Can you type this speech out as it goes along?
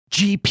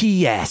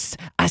GPS,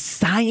 a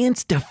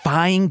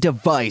science-defying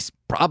device,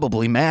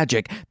 probably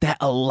magic, that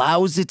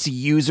allows its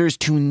users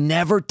to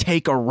never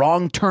take a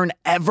wrong turn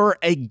ever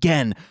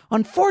again,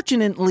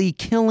 unfortunately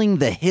killing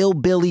the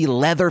hillbilly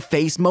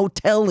Leatherface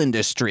motel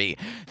industry.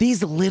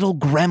 These little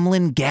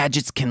gremlin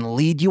gadgets can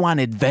lead you on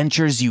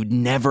adventures you'd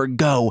never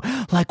go,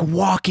 like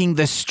walking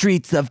the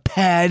streets of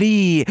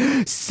Paris,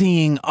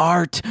 seeing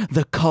art,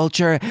 the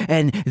culture,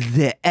 and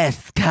the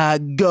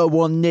escargot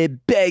on the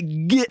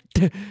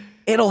baguette.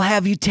 It'll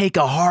have you take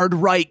a hard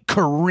right,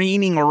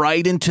 careening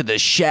right into the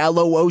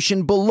shallow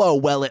ocean below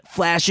while it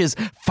flashes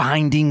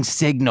finding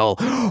signal.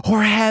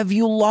 Or have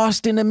you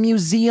lost in a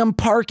museum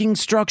parking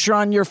structure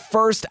on your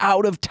first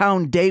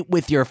out-of-town date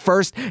with your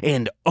first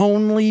and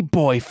only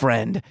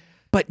boyfriend.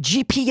 But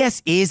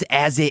GPS is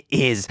as it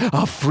is,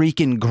 a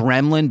freaking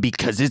gremlin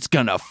because it's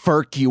gonna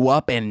furk you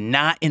up and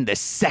not in the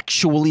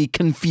sexually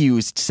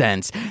confused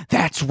sense.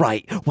 That's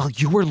right, while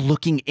you were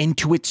looking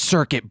into its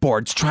circuit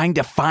boards trying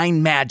to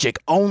find magic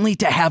only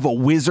to have a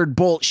wizard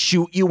bolt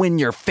shoot you in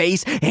your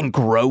face and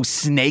grow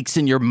snakes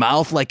in your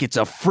mouth like it's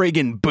a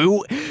friggin'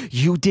 boot,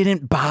 you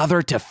didn't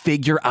bother to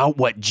figure out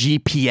what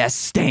GPS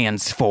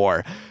stands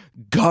for.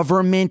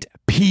 Government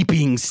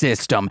peeping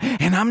system.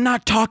 And I'm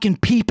not talking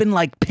peeping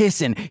like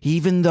pissing,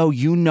 even though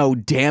you know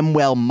damn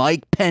well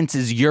Mike Pence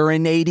is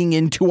urinating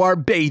into our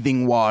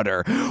bathing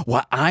water.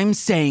 What I'm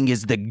saying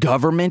is the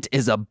government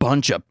is a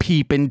bunch of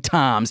peeping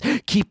toms,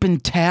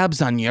 keeping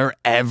tabs on your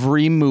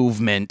every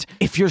movement.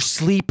 If you're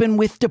sleeping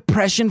with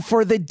depression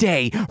for the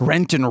day,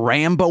 renting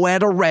Rambo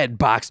at a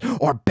Redbox,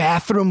 or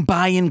bathroom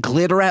buying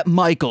glitter at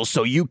Michael's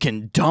so you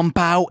can dump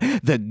out,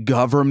 the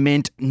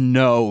government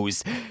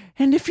knows.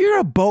 And if you're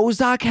a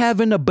bozok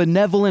having a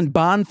benevolent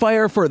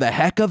bonfire for the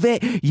heck of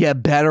it, you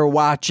better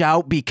watch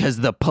out because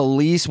the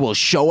police will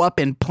show up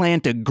and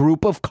plant a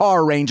group of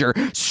car ranger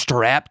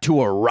strapped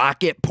to a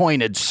rocket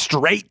pointed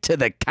straight to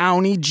the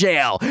county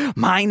jail.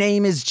 My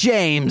name is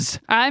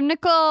James. I'm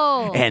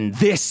Nicole. And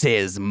this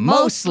is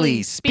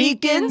Mostly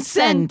Speakin'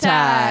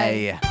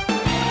 Sentai.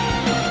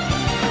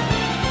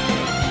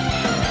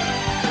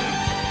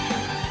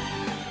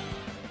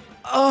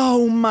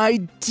 Oh, my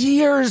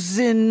dears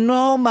and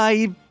all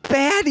my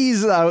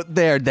baddies out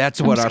there. That's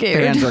what our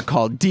fans are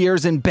called.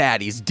 Deers and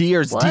baddies.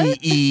 Deers, What?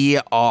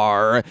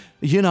 D-E-R.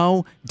 You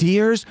know,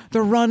 deers,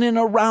 they're running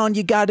around.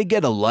 You got to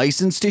get a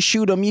license to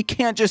shoot them. You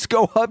can't just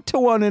go up to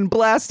one and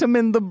blast them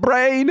in the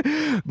brain.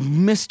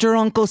 Mr.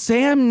 Uncle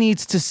Sam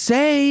needs to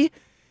say,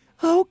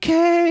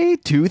 okay,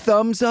 2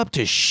 thumbs up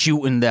to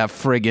shooting that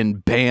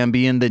friggin'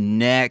 Bambi in the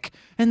neck.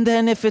 And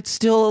then if it's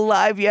still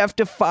alive, you have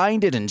to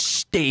find it and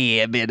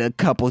stab it a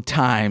couple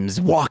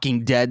times,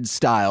 Walking Dead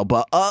style.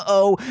 But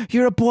uh-oh,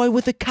 you're a boy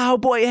with a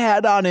cowboy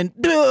hat on and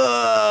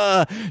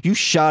you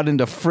shot in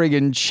the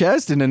friggin'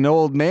 chest and an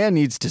old man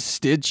needs to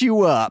stitch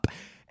you up.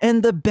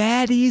 And the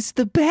baddies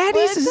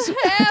What's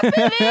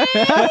happening?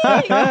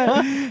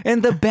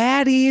 and the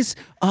baddies,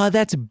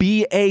 that's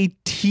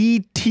B-A-T-T-Y.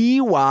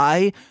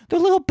 They're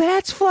little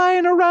bats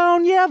flying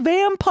around, yeah,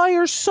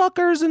 vampire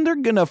suckers, and they're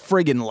gonna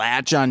friggin'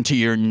 latch onto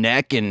your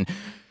neck and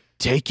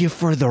take you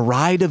for the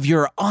ride of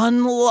your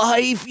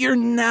unlife. You're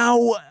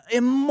now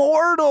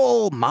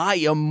immortal. My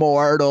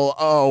immortal.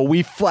 Oh,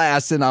 we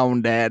flassing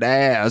on that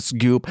ass,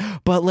 goop.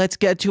 But let's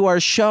get to our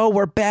show.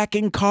 We're back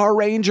in Car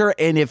Ranger,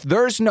 and if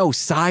there's no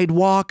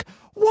sidewalk,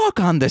 walk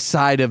on the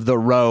side of the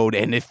road.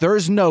 And if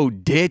there's no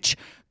ditch,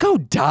 go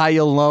die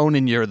alone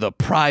in the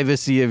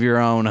privacy of your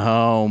own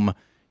home,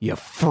 you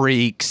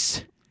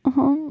freaks.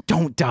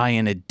 Don't die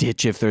in a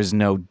ditch if there's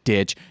no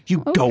ditch.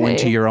 You go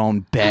into your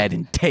own bed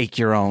and take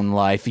your own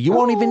life. You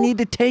won't even need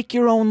to take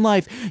your own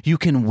life. You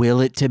can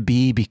will it to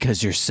be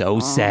because you're so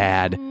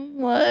sad.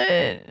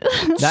 What?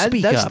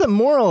 That's the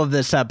moral of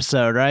this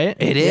episode, right?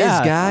 It is,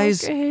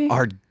 guys. Okay.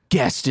 Our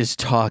guest is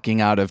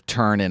talking out of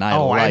turn, and I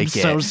like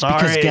it. I'm so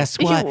sorry. Because guess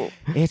what? Ew.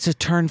 It's a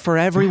turn for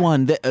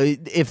everyone.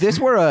 If this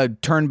were a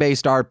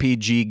turn-based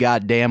RPG,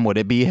 goddamn, would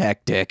it be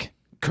hectic?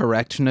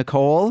 Correct,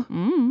 Nicole?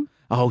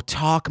 Oh,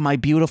 talk, my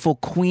beautiful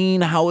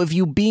queen. How have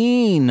you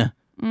been?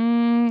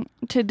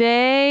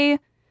 Today,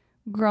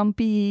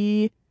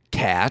 grumpy.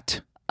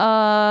 Cat.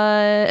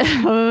 Then,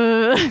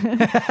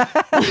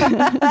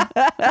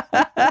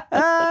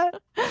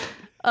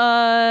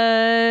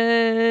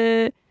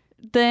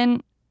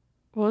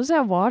 what was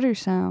that water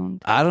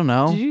sound? I don't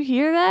know. Did you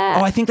hear that?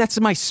 Oh, I think that's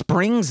my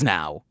springs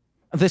now.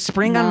 The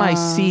spring on my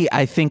seat,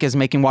 I think, is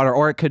making water,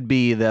 or it could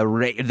be the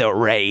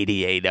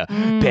radiator.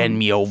 Bend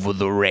me over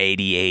the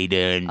radiator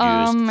and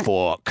just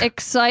fuck.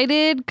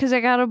 Excited because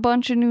I got a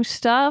bunch of new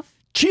stuff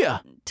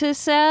Cheer. to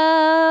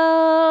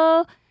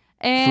sell.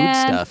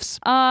 And, Foodstuffs.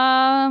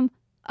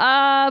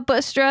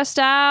 but stressed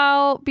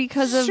out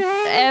because of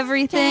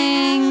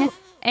everything.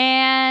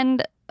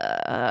 And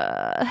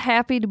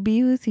happy to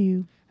be with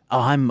you.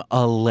 I'm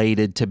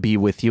elated to be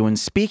with you. And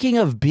speaking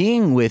of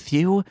being with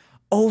you,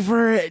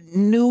 over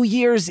New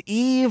Year's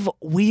Eve,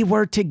 we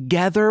were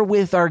together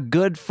with our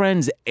good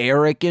friends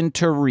Eric and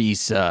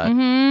Teresa.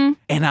 Mm-hmm.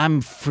 And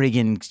I'm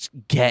friggin'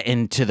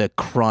 getting to the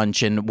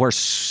crunch, and we're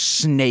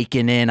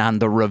snaking in on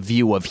the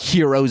review of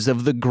Heroes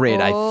of the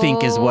Grid, I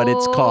think is what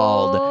it's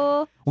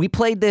called. We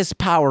played this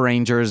Power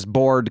Rangers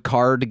board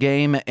card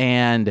game,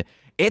 and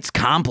it's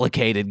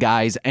complicated,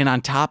 guys. And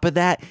on top of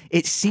that,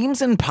 it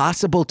seems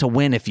impossible to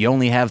win if you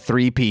only have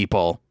 3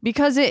 people.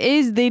 Because it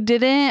is. They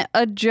didn't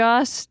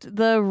adjust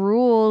the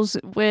rules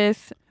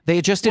with They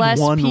adjusted less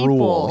one people.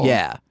 rule.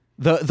 Yeah.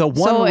 The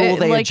one rule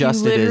they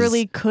adjusted you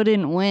literally is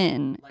couldn't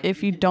win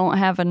if you don't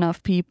have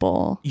enough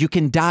people. you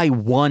can die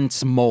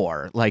once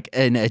more, like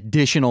an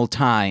additional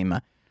time.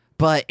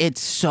 But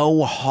it's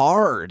so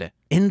hard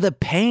in the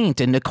paint.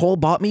 And Nicole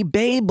bought me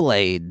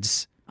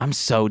Beyblades. I'm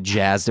so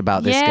jazzed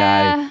about this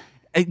guy.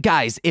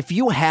 Guys, if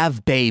you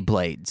have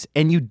Beyblades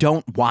and you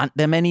don't want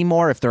them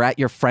anymore, if they're at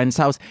your friend's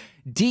house,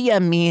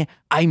 DM me.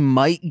 I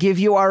might give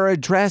you our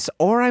address,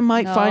 or I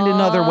might find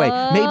another way.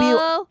 Maybe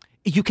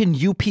you can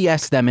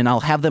UPS them and I'll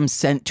have them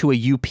sent to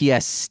a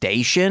UPS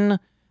station.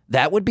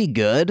 That would be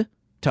good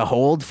to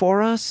hold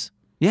for us.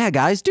 Yeah,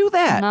 guys, do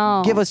that.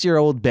 No. Give us your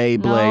old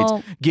Beyblades.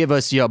 No. Give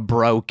us your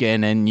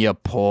broken and your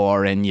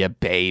poor and your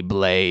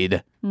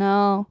Beyblade.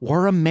 No.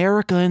 We're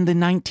America in the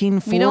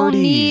 1940s. We don't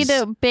need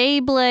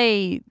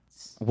Beyblades.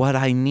 What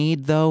I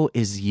need, though,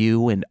 is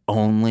you and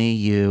only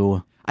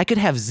you. I could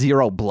have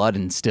 0 blood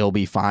and still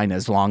be fine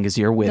as long as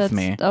you're with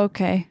me.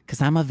 Okay.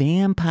 Because I'm a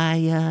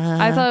vampire.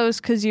 I thought it was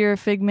because you're a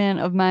figment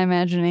of my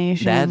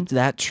imagination.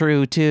 That's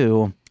true,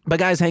 too. But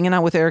guys, hanging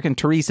out with Eric and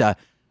Teresa,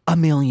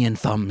 1,000,000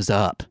 thumbs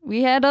up.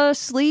 We had a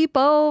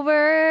sleepover.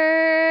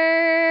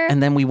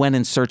 And then we went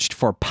and searched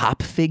for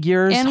pop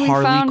figures, and we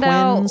Harley found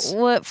Quinns. out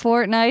what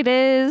Fortnite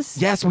is.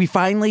 Yes, we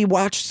finally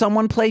watched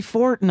someone play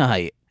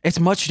Fortnite. It's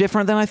much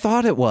different than I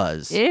thought it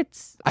was.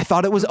 It's I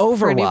thought it was Overwatch.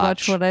 pretty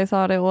much what I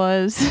thought it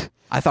was.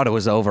 I thought it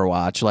was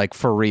Overwatch, like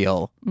for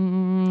real.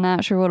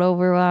 Not sure what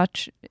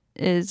Overwatch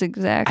is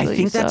exactly. I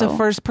think that's a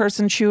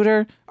first-person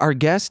shooter. Our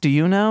guest, do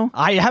you know?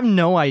 I have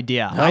no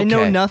idea. I know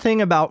Okay.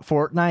 nothing about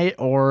Fortnite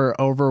or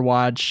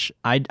Overwatch.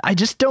 I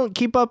just don't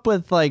keep up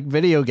with like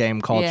video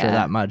game culture Yeah.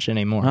 that much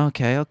anymore.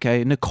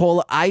 Okay.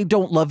 Nicole, I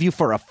don't love you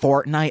for a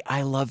fortnight.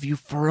 I love you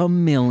for a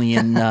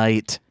million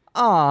night.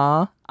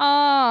 Aw.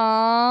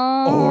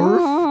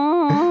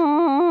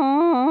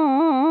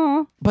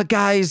 But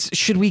guys,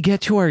 should we get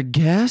to our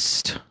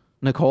guest?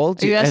 Nicole?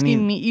 Are you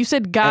asking me? You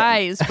said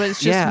guys, but it's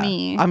just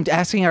me. I'm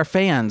asking our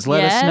fans.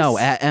 Let us know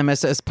Yes? at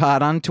MSS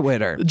Pod on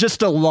Twitter.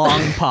 Just a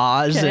long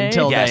pause Okay.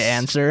 until Yes. they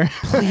answer.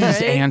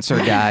 Please answer,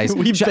 guys.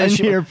 We've been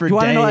here for you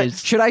wanna know what?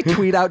 days. Should I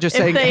tweet out just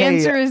If saying, the hey,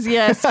 answer is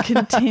yes,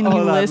 continue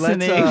hold on, let's,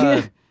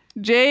 listening.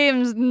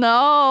 James,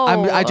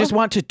 no. I just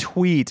want to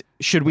tweet,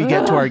 should we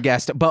get to our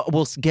guest? But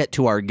we'll get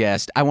to our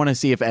guest. I want to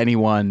see if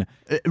anyone...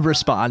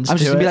 Responds I'm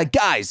to just going to it. be like,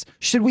 guys,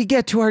 should we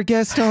get to our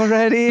guest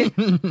already?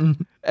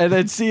 And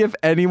then see if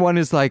anyone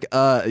is like,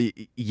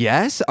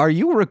 yes? Are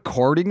you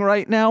recording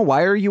right now?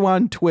 Why are you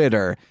on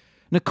Twitter?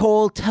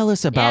 Nicole, tell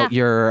us about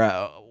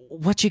your...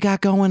 what you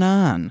got going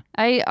on?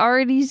 I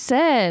already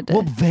said.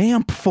 Well,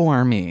 vamp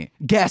for me.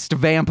 Guest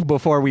vamp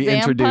before we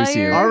introduce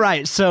you. Vampire? All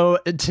right, so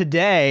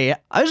today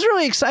I was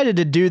really excited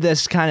to do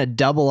this kind of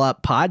double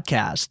up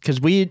podcast because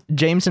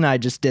James and I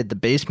just did the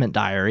Basement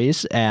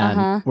Diaries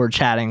and we're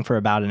chatting for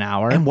about an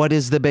hour. And what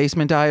is the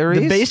Basement Diaries?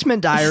 The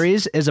Basement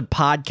Diaries is a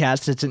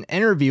podcast. It's an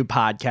interview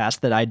podcast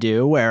that I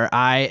do where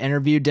I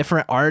interview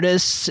different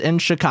artists in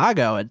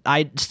Chicago.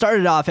 I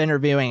started off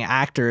interviewing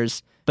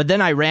actors, but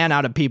then I ran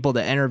out of people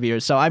to interview.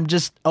 So I'm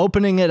just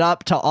opening it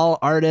up to all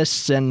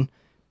artists and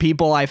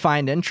people I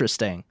find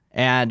interesting.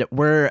 And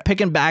we're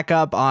picking back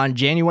up on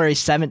January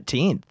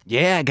 17th.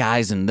 Yeah,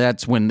 guys, and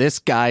that's when this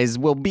guys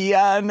will be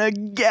on a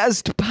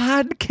guest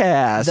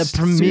podcast. The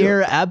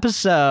premiere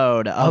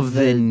episode of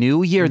the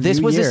new year.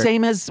 This was the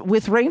same as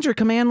with Ranger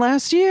Command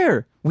last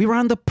year. We were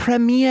on the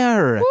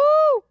premiere.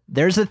 Woo!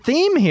 There's a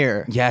theme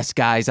here. Yes,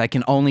 guys, I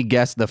can only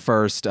guess the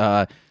first.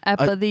 Ep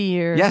of the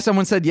year. Yeah,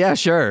 someone said, yeah,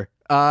 sure.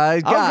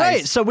 Guys. Oh,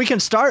 great. So we can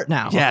start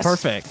now. Yes.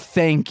 Perfect.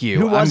 Thank you.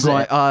 Who was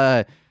I'm it?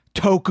 going,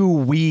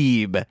 Toku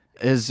Weeb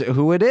is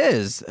who it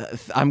is.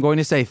 I'm going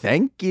to say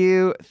thank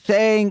you.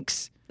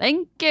 Thanks.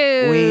 Thank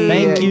you. We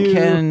Thank you.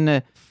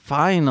 can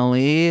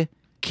finally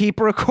keep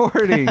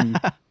recording.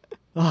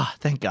 Oh,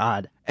 thank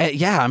God.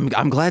 Yeah,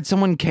 I'm glad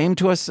someone came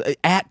to us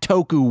at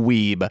Toku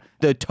Weeb,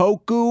 the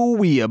Toku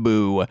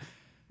Weeaboo.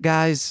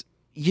 Guys,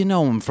 you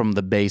know him from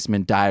the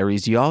Basement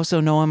Diaries. You also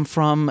know him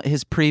from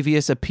his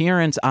previous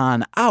appearance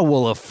on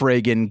Owl a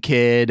Friggin'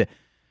 Kid.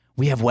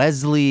 We have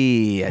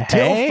Wesley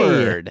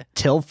Tilford.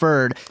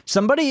 Tilford.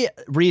 Somebody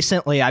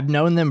recently, I've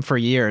known them for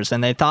years,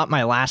 and they thought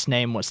my last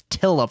name was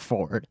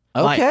Tillaford.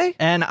 Okay.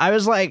 And I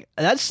was like,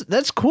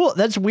 that's cool.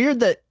 That's weird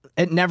that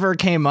it never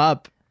came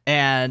up,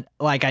 and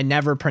like I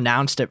never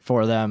pronounced it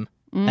for them.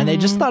 And they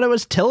just thought it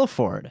was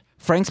Tillaford.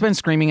 Frank's been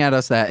screaming at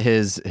us that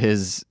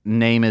his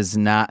name is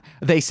not.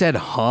 They said,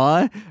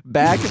 huh?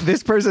 Back.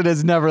 This person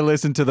has never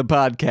listened to the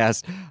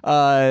podcast.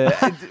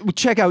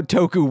 Check out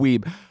Toku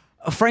Weeb.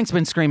 Frank's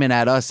been screaming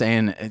at us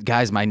saying,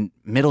 guys, my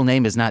middle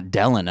name is not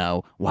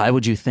Delano. Why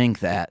would you think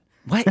that?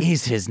 What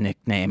is his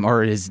nickname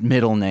or his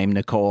middle name,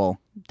 Nicole?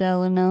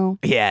 Delano.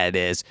 Yeah, it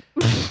is.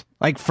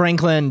 Like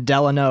Franklin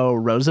Delano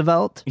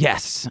Roosevelt?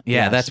 Yes.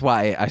 Yeah, Yes. that's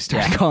why I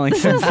started calling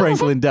him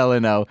Franklin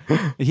Delano.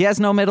 He has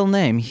no middle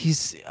name.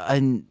 He's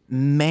a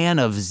man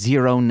of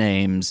zero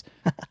names.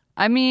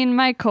 I mean,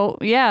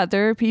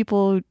 there are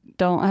people who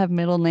don't have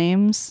middle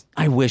names.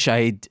 I wish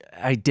I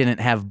didn't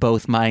have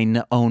both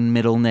my own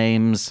middle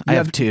names. I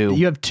have two.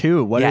 You have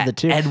two. What are the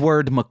two?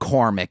 Edward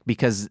McCormick,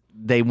 because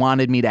they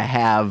wanted me to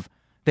have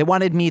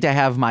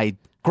my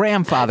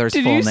grandfather's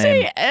Did full you name.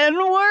 say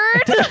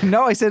N-word?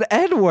 No, I said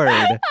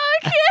Edward.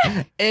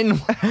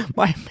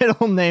 My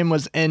middle name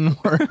was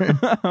N-word.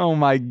 Oh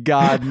my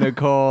God,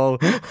 Nicole.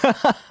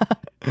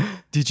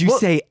 Did you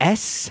say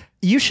S?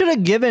 You should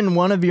have given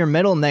one of your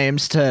middle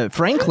names to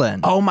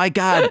Franklin. Oh my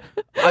God.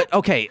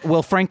 Okay,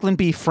 will Franklin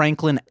be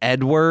Franklin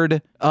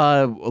Edward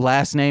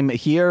last name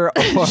here,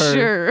 or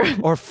Sure.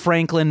 or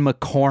Franklin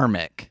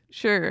McCormick?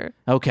 Sure.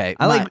 Okay,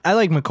 I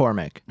like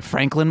McCormick.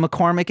 Franklin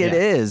McCormick. It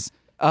is.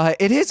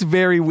 It is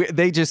very weird.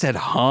 They just said,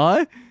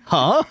 "Huh."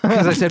 Huh?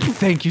 Because I said,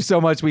 "Thank you so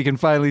much. We can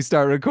finally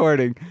start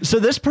recording." So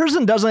this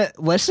person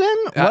doesn't listen?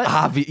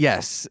 What?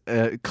 Yes,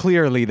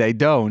 clearly they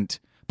don't.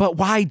 But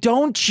why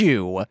don't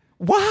you?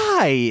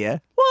 Why?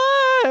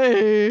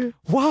 Why?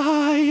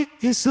 Why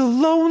is the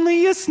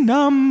loneliest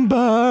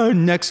number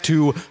next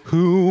to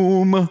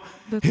whom?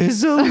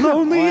 Is the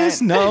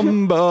loneliest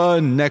number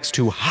next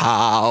to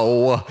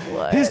how?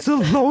 What? Is the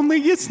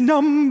loneliest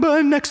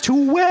number next to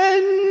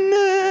when?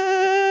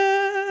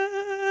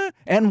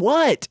 And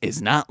what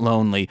is not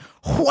lonely?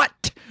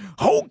 What?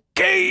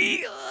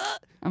 Okay.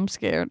 I'm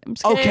scared. I'm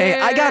scared. Okay,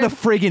 I got a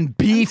friggin'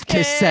 beef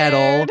to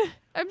settle.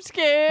 I'm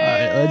scared. All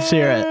right, let's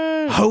hear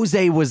it.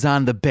 Jose was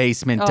on the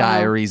Basement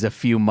Diaries a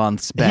few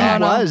months He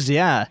back. was,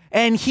 yeah.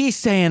 And he's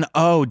saying,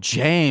 "Oh,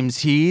 James,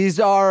 he's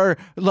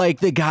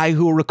the guy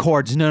who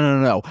records."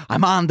 No.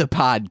 I'm on the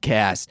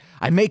podcast.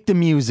 I make the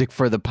music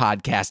for the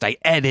podcast. I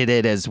edit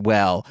it as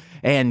well.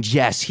 And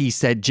yes, he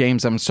said,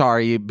 "James, I'm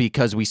sorry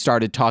because we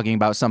started talking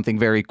about something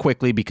very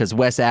quickly because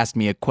Wes asked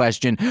me a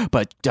question,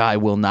 but I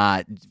will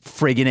not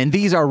friggin'." And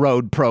these are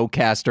Rode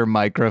Procaster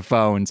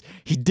microphones.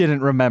 He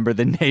didn't remember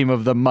the name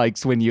of the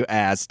mics when you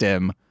asked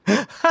him.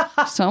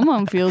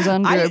 Someone feels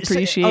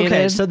underappreciated.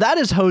 Okay, so that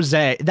is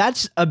Jose.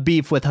 That's a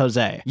beef with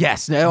Jose.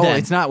 Yes, no, Then.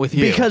 it's not with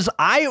you. Because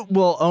I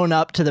will own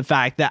up to the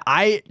fact that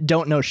I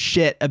don't know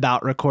shit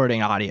about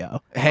recording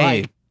audio.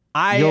 Hey,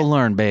 you'll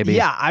learn, baby.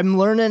 Yeah, I'm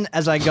learning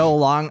as I go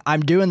along.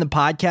 I'm doing the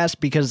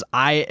podcast because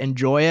I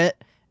enjoy it,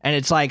 and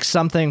it's like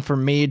something for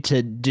me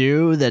to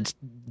do that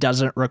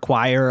doesn't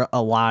require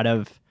a lot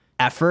of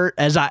effort.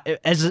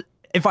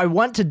 If I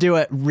want to do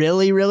it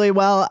really, really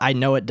well, I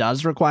know it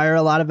does require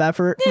a lot of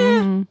effort.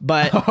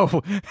 But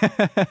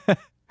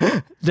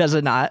does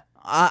it not?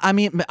 I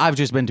mean, I've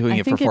just been doing I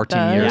it for think it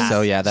 14 years, does.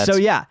 so yeah, that's...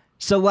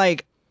 So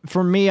like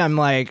for me, I'm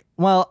like,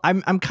 well,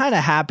 I'm kind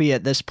of happy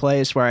at this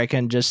place where I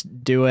can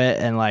just do it,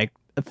 and like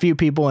a few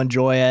people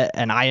enjoy it,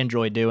 and I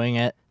enjoy doing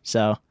it.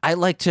 So I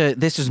like to...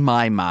 This is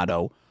my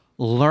motto.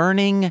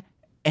 Learning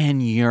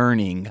and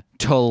yearning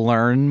to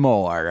learn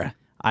more.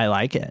 I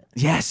like it.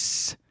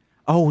 Yes.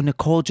 Oh,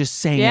 Nicole just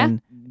saying, Yeah?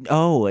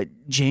 "Oh,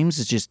 James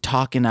is just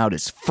talking out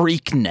his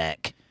freak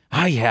neck.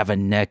 I have a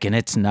neck and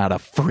it's not a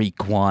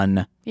freak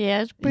one."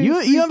 Yeah, it's pretty You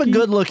have a freaky.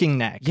 good looking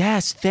neck.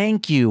 Yes,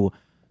 thank you.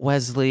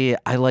 Wesley,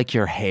 I like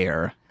your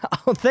hair.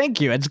 Oh,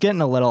 thank you. It's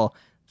getting a little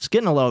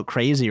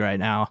crazy right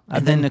now.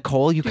 And then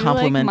Nicole, you Do you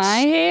compliment... like my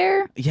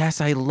hair?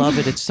 Yes, I love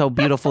it. It's so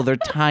beautiful. They're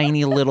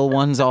tiny little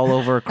ones all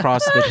over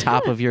across the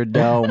top of your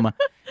dome.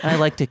 And I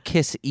like to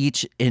kiss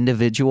each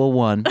individual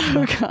one.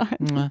 Oh God.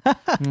 Mwah,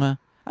 mwah.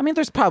 I mean,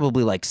 there's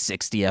probably like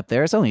 60 up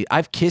there.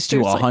 I've kissed you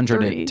There's like 100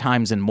 3.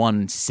 times in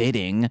one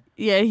sitting.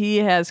 Yeah, he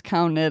has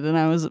counted, and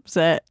I was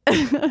upset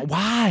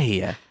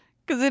Why?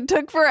 because it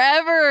took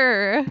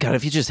forever. God,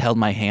 if you just held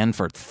my hand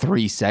for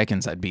 3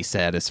 seconds, I'd be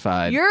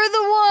satisfied. You're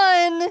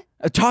the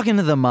one Talking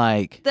to the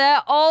mic.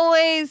 that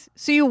always.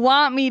 So you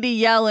want me to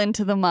yell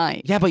into the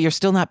mic? Yeah, but you're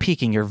still not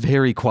peeking. You're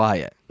very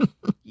quiet.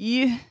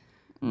 You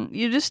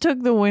just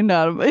took the wind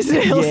out of my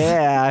sails.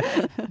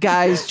 Yeah.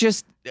 Guys,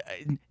 just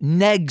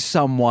neg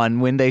someone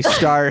when they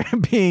start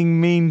being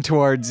mean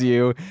towards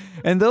you,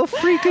 and they'll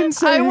freaking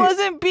say... I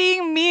wasn't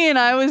being mean.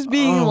 I was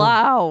being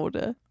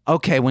loud.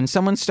 Okay, when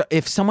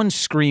if someone's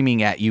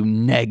screaming at you,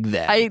 neg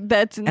them.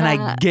 That's and not.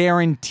 I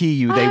guarantee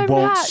you they I'm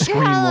won't not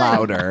scream yelling.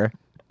 louder.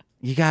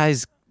 You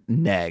guys,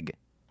 neg.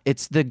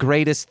 It's the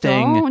greatest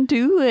thing Don't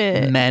do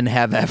it. men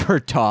have ever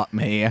taught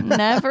me.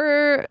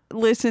 Never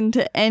listen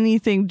to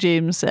anything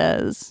James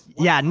says.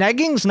 Yeah,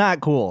 negging's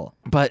not cool.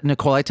 But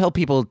Nicole, I tell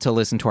people to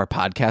listen to our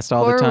podcast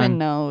all the Corwin time.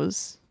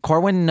 knows.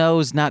 Corwin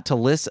knows not to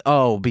listen.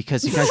 Oh,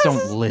 because you guys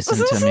don't listen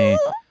to me.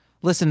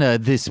 Listen to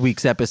this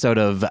week's episode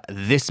of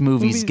This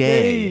Movie's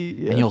Gay,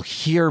 and you'll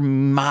hear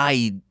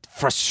my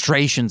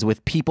frustrations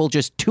with people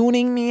just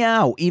tuning me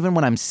out, even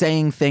when I'm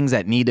saying things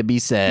that need to be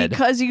said.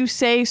 Because you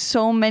say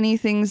so many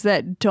things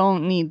that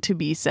don't need to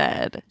be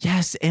said.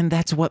 Yes, and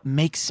that's what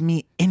makes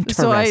me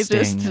interesting. So I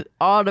just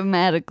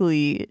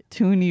automatically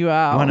tune you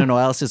out. You want to know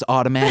what else is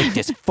automatic?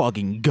 This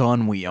fucking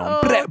gun we own.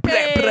 Okay.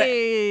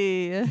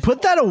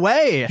 Put that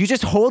away. You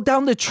just hold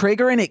down the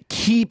trigger and it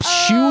keeps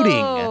shooting.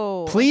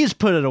 Oh. Please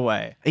put it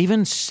away.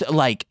 Even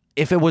like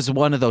if it was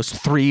one of those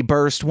 3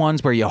 burst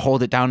ones where you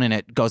hold it down and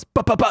it goes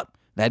bup, bup, bup,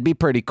 that'd be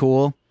pretty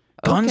cool.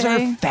 Guns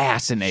Okay. are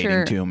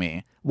fascinating to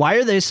me. Why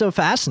are they so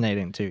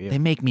fascinating to you? They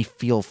make me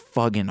feel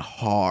fucking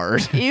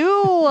hard.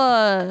 Ew.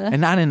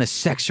 And not in a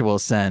sexual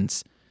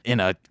sense, in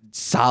a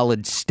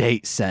solid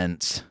state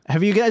sense.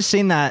 Have you guys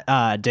seen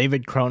that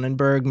David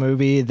Cronenberg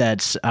movie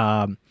that's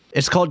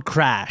it's called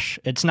Crash?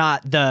 It's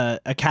not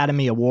the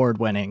Academy Award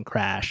winning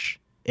Crash.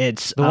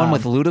 It's The one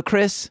with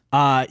Ludacris?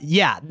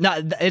 yeah,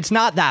 no, it's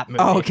not that movie.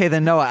 Oh, okay,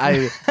 then no,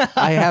 I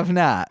have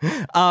not.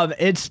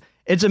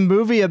 It's a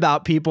movie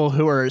about people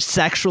who are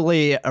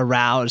sexually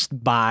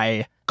aroused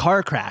by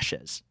car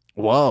crashes.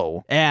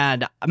 Whoa.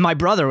 And my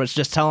brother was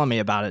just telling me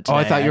about it today. Oh,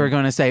 I thought you were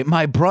going to say,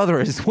 my brother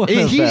is one of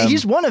them.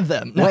 He's one of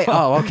them. No. Wait,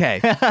 oh, okay.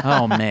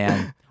 Oh,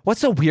 man.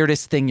 What's the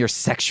weirdest thing you're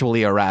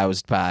sexually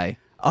aroused by?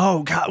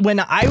 Oh, God. When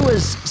I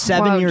was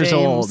 7 Wow, years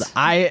James. old,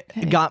 I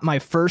got my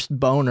first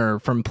boner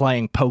from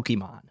playing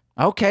Pokemon.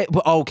 Okay,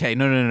 well, okay,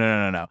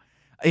 no.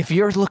 If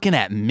you're looking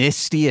at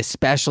Misty,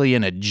 especially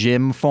in a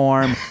gym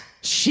form,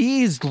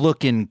 she's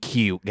looking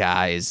cute,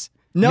 guys.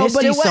 No, Misty's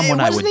but it someone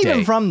I wasn't would even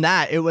date. from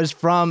that. It was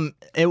from...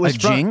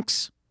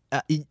 Jinx?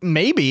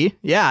 Maybe.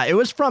 Yeah, it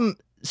was from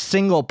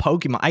single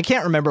Pokemon. I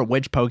can't remember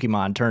which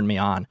Pokemon turned me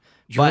on.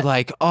 You're But-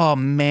 like, oh,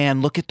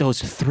 man, look at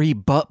those 3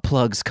 butt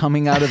plugs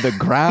coming out of the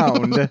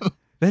ground.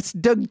 That's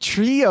Doug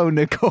Trio,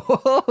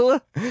 Nicole.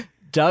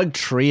 Doug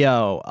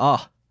Trio.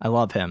 Oh, I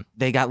love him.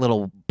 They got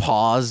little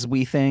paws,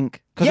 we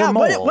think. 'Cause Yeah, they're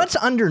moles. what's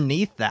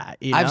underneath that?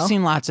 You know? I've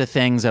seen lots of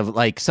things of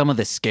like some of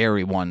the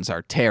scary ones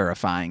are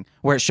terrifying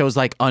where it shows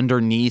like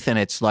underneath and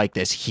it's like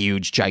this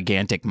huge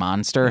gigantic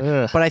monster.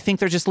 Ugh. But I think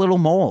they're just little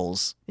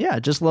moles. Yeah,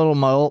 just little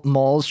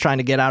moles trying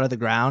to get out of the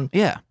ground.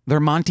 Yeah. They're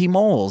Monty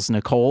moles,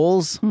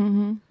 Nicole's.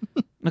 Mm-hmm.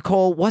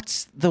 Nicole,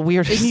 what's the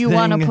weirdest And you thing?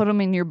 want to put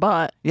them in your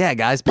butt. Yeah,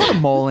 guys, put a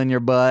mole in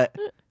your butt.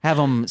 Have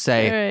them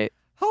say, All right.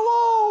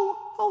 hello,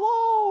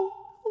 hello,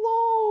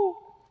 hello.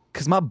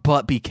 Because my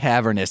butt be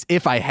cavernous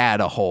if I had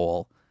a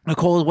hole.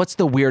 Nicole, what's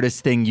the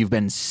weirdest thing you've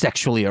been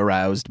sexually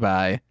aroused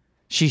by?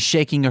 She's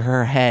shaking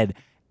her head.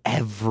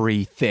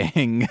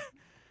 Everything.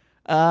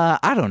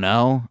 I don't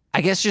know.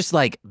 I guess just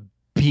like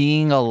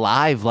being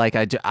alive. Like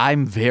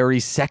I'm very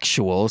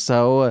sexual,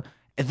 so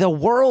the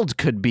world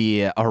could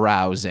be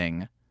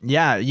arousing.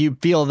 Yeah, you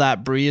feel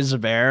that breeze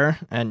of air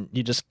and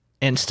you just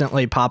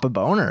instantly pop a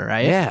boner,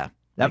 right? Yeah.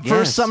 That I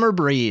first guess. summer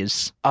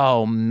breeze.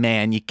 Oh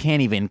man, you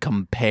can't even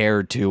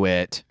compare to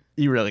it.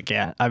 You really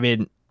can't. I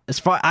mean,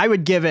 I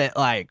would give it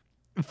like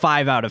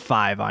 5 out of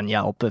 5 on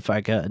Yelp if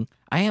I could.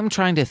 I am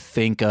trying to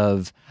think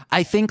of.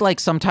 I think like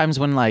sometimes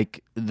when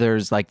like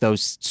there's like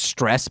those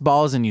stress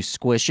balls and you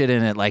squish it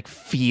and it like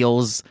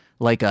feels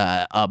like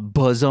a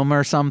bosom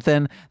or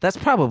something. That's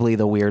probably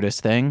the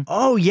weirdest thing.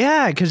 Oh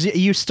yeah, because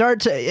you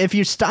start to, if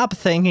you stop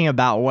thinking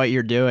about what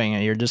you're doing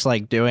and you're just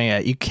like doing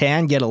it, you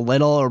can get a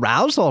little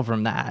arousal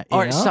from that.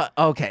 You know?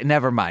 Okay,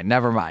 never mind.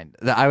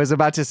 I was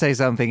about to say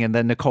something and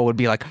then Nicole would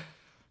be like,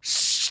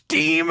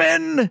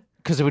 steaming.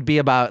 Because it would be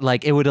about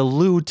like, it would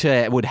allude to,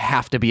 it would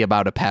have to be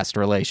about a past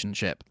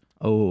relationship.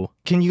 Oh,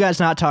 can you guys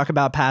not talk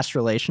about past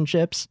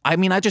relationships? I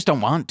mean, I just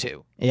don't want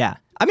to. Yeah,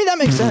 I mean that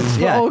makes sense.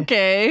 Yeah.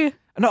 Okay.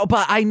 No,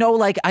 but I know,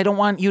 like, I don't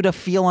want you to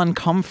feel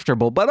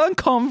uncomfortable, but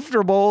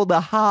uncomfortable to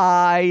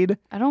hide.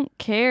 I don't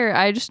care.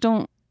 I just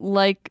don't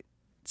like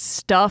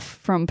stuff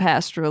from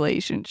past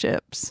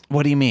relationships.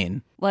 What do you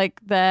mean?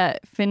 Like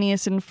that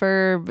Phineas and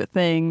Ferb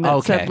thing that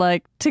Okay. said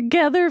like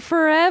together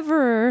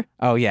forever.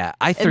 Oh, yeah.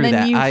 I threw And then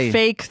that. you I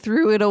fake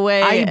threw it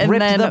away. I and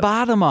ripped then, the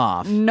bottom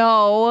off.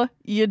 No,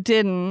 you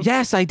didn't.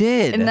 Yes, I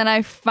did. And then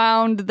I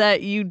found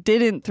that you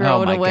didn't throw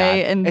Oh it my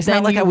away, God. and It's then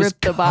not like you I was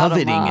ripped the bottom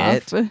coveting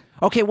off. it.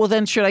 Okay, well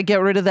then should I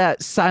get rid of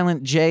that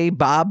Silent J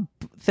Bob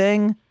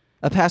thing?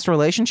 A past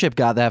relationship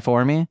got that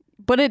for me.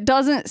 But it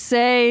doesn't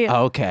say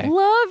Okay.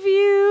 love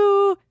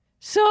you,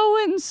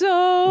 so and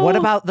so. What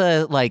about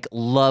the like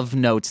love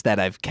notes that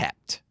I've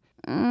kept?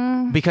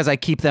 Because I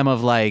keep them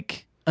of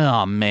like,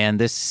 oh man,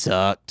 this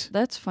sucked.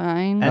 That's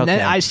fine. And then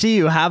Okay. I see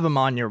you have them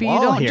on your But you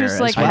wall don't here. just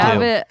like as well.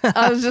 have it.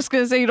 I was just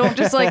gonna say you don't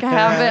just like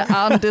have it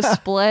on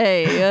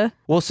display.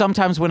 Well,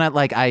 sometimes when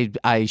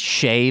I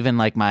shave and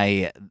like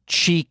my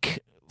cheek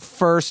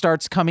fur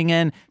starts coming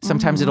in,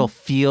 sometimes it'll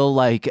feel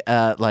like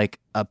a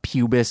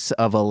pubis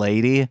of a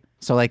lady.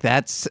 So like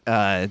that's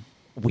a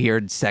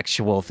weird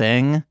sexual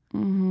thing.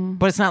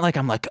 But it's not like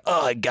I'm like,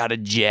 oh, I got a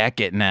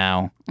jacket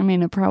now. I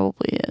mean, it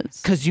probably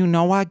is. Cause you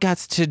know I got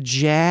to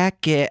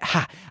jacket.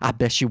 Ha! I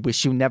bet you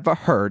wish you never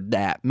heard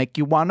that. Make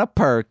you wanna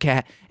purr,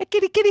 cat. Hey,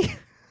 kitty, kitty.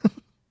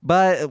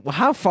 But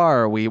how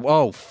far are we?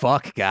 Oh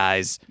fuck,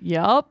 guys.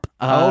 Yup.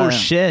 Oh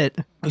shit.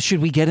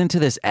 Should we get into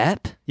this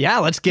ep? Yeah,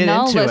 let's get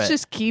into let's it.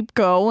 just keep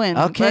going.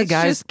 Okay, let's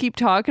guys. just keep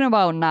talking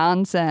about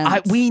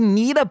nonsense. We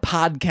need a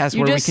podcast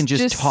where we can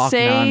just talk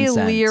say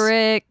nonsense.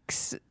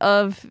 lyrics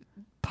of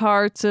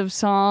parts of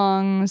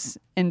songs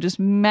and just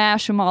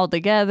mash them all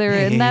together,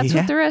 and that's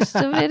what the rest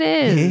of it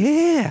is.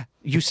 Yeah.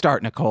 You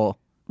start, Nicole.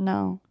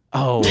 No.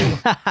 Oh.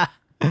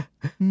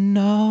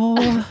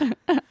 No.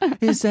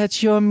 Is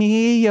that your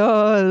me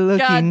you're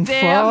looking God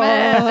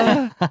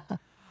damn for?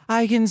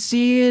 I can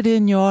see it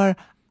in your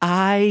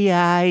eye,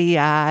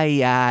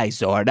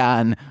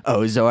 Zordon.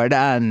 Oh,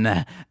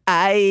 Zordon.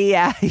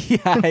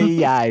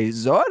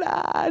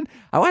 Zordon.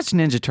 I watched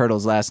Ninja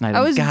Turtles last night.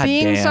 I was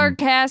being goddamn.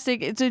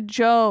 sarcastic. It's a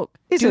joke.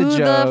 It's Do a the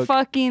joke.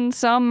 fucking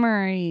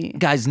summary.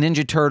 Guys,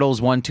 Ninja Turtles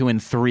 1, 2,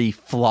 and 3,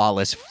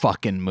 flawless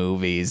fucking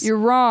movies. You're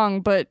wrong,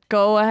 but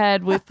go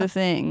ahead with the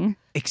thing.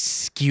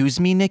 Excuse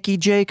me, Nikki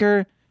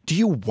Jaker? Do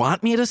you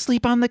want me to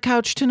sleep on the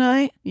couch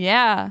tonight?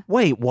 Yeah.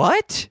 Wait,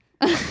 what?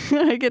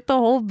 I get the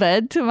whole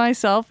bed to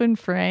myself and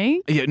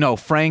Frank. No,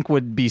 Frank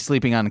would be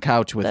sleeping on the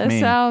couch with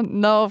me.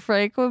 No,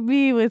 Frank would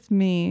be with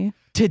me.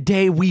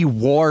 Today we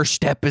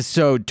washed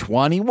episode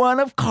 21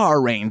 of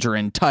Car Ranger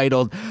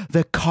entitled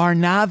The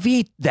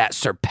Carnavi That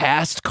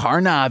Surpassed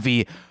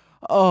Carnavi.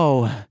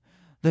 Oh,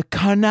 the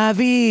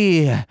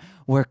Carnavi,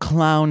 where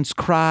clowns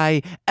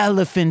cry,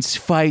 elephants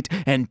fight,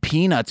 and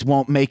peanuts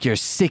won't make your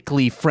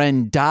sickly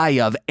friend die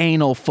of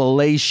anal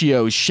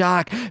fellatio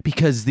shock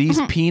because these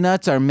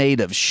peanuts are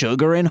made of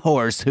sugar and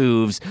horse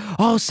hooves.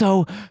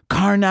 Also,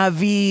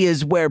 Carnavi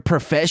is where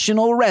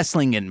professional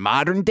wrestling and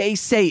modern-day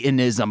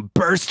Satanism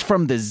burst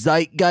from the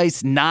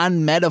zeitgeist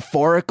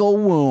non-metaphorical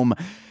womb.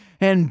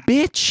 And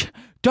bitch,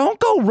 don't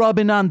go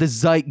rubbing on the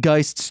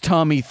zeitgeist's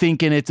tummy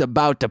thinking it's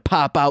about to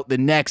pop out the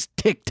next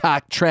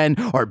TikTok trend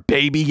or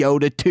Baby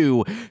Yoda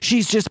 2.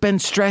 She's just been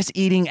stress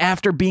eating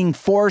after being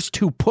forced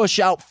to push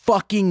out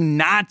fucking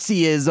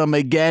Nazism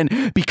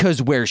again because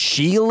where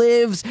she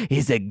lives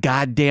is a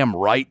goddamn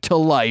right to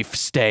life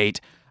state.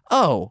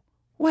 Oh,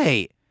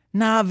 wait.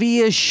 Navi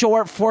is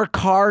short for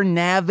car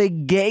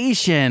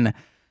navigation.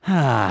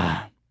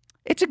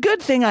 It's a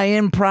good thing I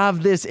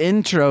improv this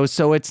intro,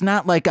 so it's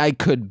not like I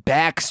could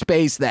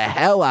backspace the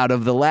hell out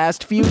of the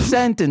last few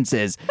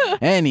sentences.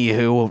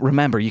 Anywho,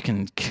 remember, you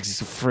can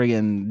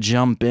friggin'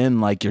 jump in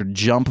like your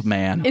jump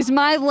man. Is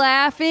my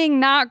laughing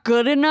not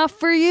good enough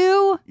for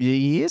you?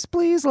 Yes,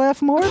 please,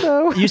 laugh more,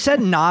 though. You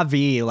said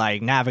Navi,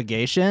 like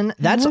navigation.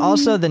 That's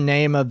also the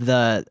name of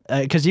the,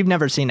 because you've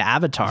never seen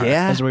Avatar,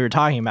 Yeah. as we were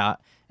talking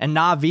about. And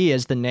Navi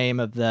is the name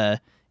of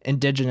the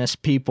indigenous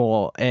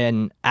people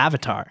in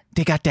Avatar.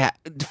 They got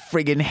that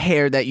friggin'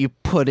 hair that you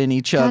put in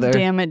each God other.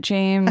 damn it,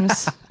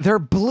 James. They're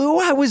blue.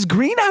 I was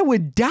green. I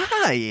would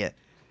die.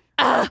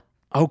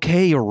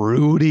 Okay,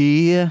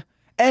 Rudy.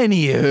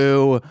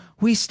 Anywho,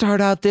 we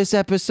start out this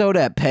episode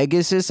at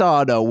Pegasus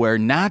Auto where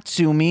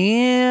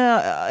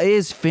Natsumi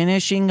is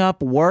finishing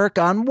up work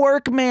on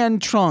Workman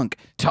Trunk,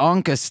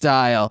 Tonka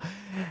style.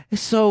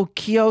 So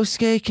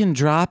Kyosuke can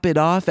drop it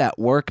off at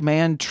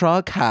Workman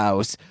Truck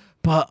House.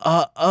 But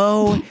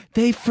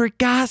they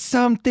forgot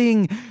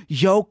something.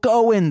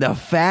 Yoko and the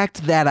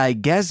fact that I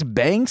guess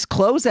banks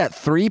close at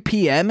 3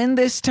 p.m. in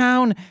this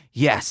town?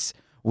 Yes,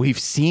 we've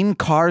seen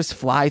cars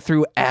fly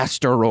through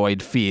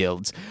asteroid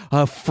fields.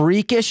 A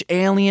freakish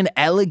alien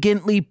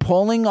elegantly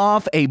pulling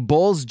off a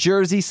Bulls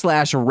jersey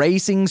 /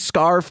 racing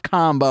scarf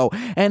combo,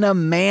 and a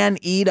man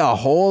eat a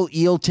whole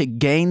eel to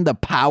gain the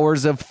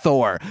powers of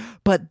Thor.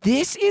 But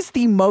this is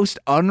the most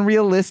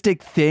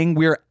unrealistic thing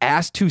we're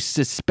asked to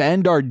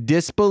suspend our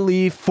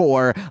disbelief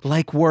for,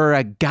 like we're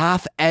a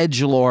goth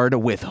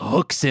edgelord with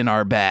hooks in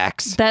our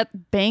backs.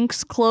 That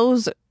banks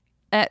close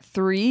at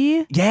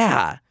 3?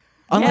 Yeah.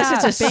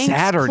 Unless it's a banks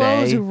Saturday.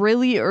 close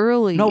really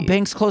early. No,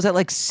 banks close at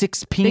like 6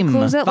 They p.m.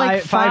 close at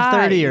like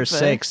 5:30 or 5.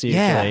 6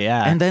 usually,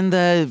 yeah. And then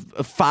the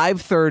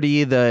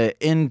 5:30, the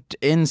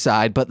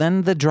inside, but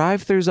then the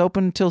drive-throughs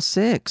open till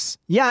 6.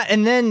 Yeah,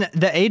 and then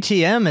the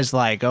ATM is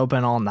like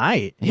open all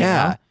night. you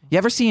Yeah. know? You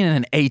ever seen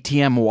an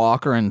ATM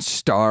walker in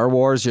Star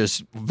Wars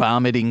just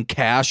vomiting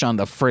cash on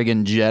the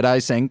friggin'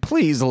 Jedi saying,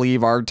 please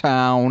leave our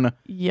town?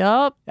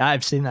 Yup.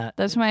 I've seen that.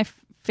 That's my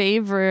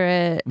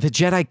favorite. The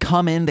Jedi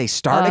come in, they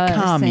start a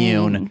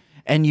commune, thing.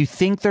 and you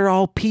think they're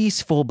all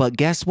peaceful, but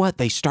guess what?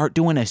 They start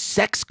doing a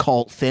sex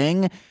cult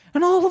thing,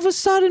 and all of a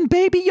sudden,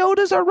 Baby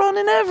Yodas are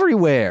running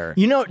everywhere.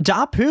 You know,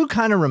 Dapu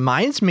kind of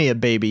reminds me of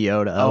Baby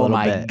Yoda a Oh little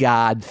my bit.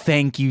 God,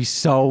 thank you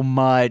so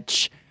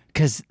much.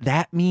 Because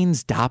that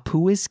means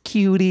Dapu is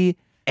cutie,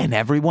 and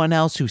everyone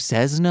else who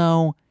says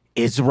no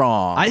is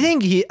wrong. I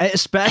think he,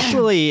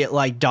 especially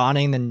like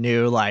donning the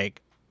new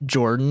like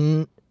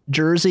Jordan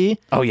jersey.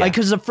 Oh, yeah. Like,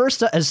 because the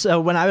first, so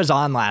when I was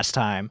on last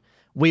time,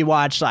 we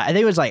watched, I think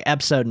it was like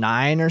episode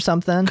 9 or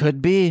something.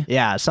 Could be.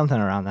 Yeah, something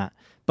around that.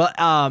 But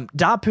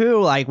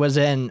Dapu like was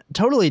in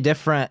totally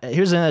different. He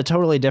was in a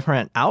totally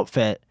different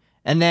outfit,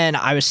 and then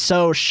I was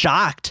so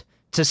shocked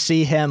to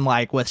see him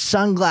like with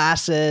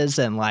sunglasses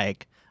and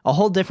like a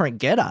whole different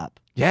getup.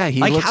 Yeah,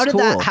 he Like, looks how did cool.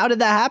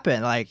 that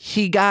happen? Like,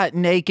 He got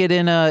naked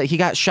he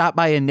got shot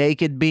by a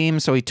naked beam,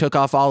 so he took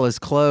off all his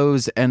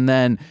clothes, and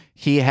then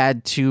he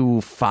had to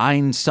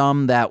find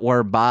some that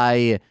were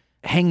by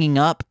hanging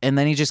up, and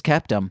then he just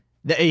kept them.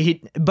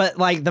 but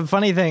like the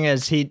funny thing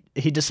is he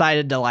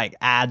decided to like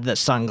add the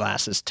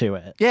sunglasses to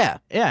it. Yeah.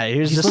 Yeah, he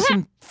was He's just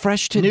looking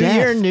fresh to New death.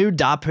 Year, new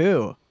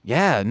Dapu.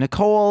 Yeah,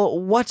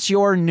 Nicole, what's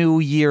your New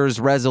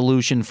Year's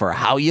resolution for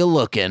how you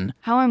looking?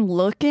 How I'm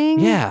looking?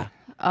 Yeah,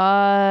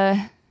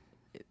 I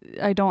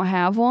don't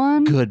have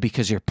one. good,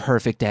 because you're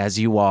perfect as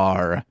you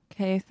are.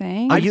 Okay,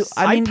 thanks.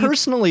 I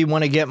personally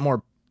want to get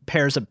more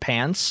pairs of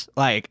pants.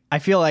 Like, I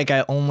feel like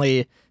I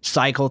only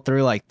cycle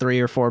through like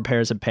 3 or 4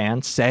 pairs of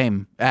pants.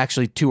 Same,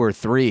 actually 2 or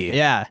 3.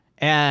 Yeah,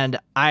 and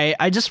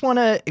I just want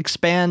to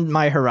expand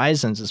my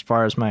horizons as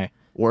far as my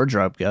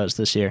wardrobe goes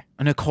this year.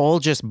 Nicole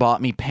just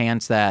bought me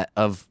pants that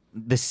of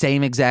the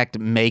same exact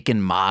make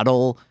and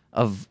model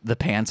of the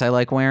pants I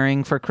like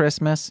wearing for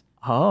Christmas.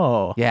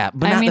 Oh. Yeah,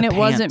 but I not mean, the it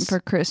wasn't pants. for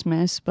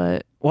Christmas,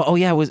 but Well, oh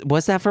yeah,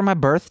 was that for my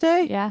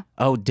birthday? yeah.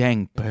 Oh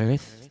dang,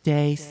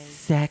 birthday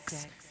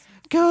sex.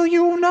 Girl,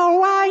 you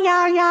know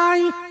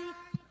I.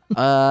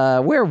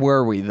 Where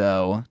were we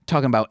though?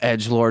 Talking about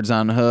edgelords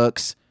on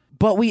hooks.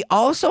 But we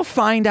also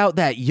find out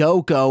that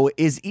Yoko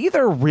is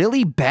either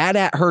really bad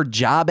at her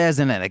job as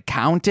an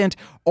accountant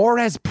or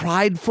as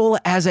prideful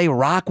as a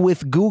rock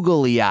with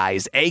googly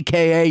eyes,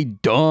 aka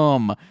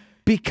dumb.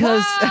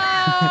 Because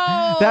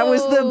that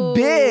was the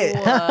bit.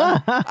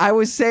 I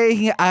was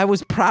saying I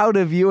was proud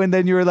of you, and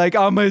then you were like,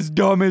 I'm as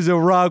dumb as a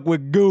rock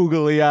with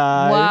googly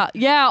eyes. Wow.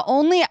 Yeah,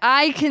 only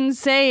I can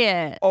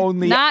say it.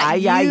 Only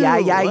not you.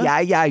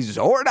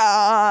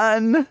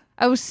 Zordon.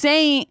 I was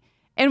saying,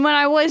 and when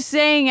I was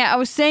saying it, I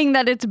was saying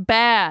that it's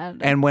bad.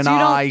 And when so you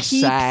don't I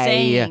keep say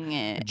saying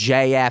it.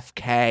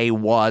 JFK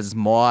was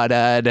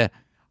murdered,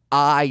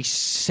 I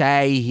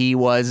say he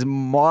was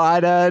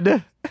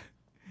murdered.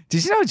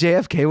 Did you know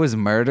JFK was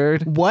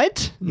murdered?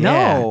 What?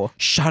 Yeah. No.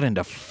 Shot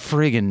into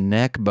friggin'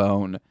 neck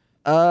bone.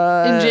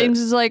 And James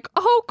is like,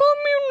 how come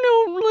you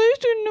don't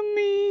listen to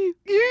me?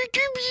 You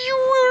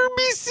were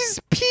Mrs.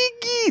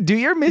 Piggy. Do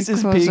your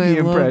Mrs. Because Piggy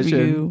I love impression.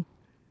 you.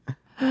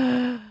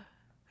 I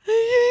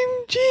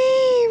am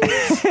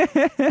James.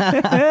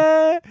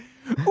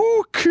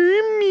 Oh,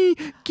 Kermie,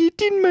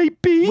 get in my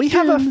bed. We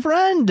have a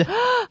friend.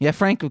 Yeah,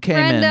 Frank came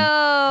in.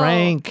 Friendo.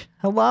 Frank.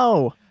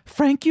 Hello.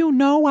 Frank, you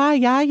know I.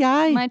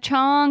 My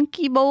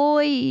chonky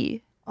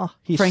boy. Oh,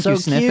 he's Frank, so you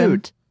sniffing?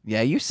 cute.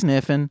 Yeah, you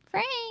sniffing.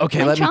 Frank. Okay,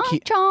 my let me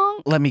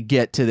chonk. Let me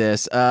get to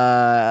this.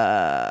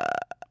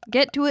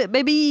 Get to it,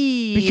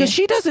 baby. Because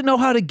she doesn't know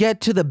how to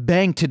get to the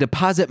bank to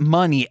deposit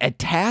money, a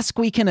task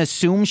we can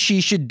assume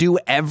she should do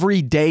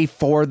every day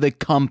for the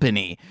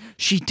company.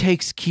 She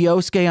takes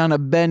Kyosuke on a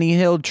Benny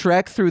Hill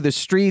trek through the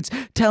streets,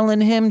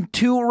 telling him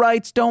 2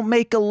 rights don't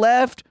make a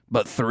left,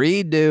 but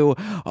 3 do,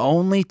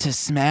 only to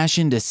smash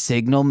into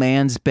Signal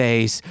Man's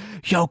base.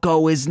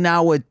 Yoko is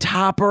now a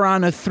topper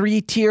on a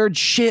 3-tiered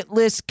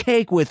shitless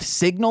cake with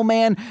Signal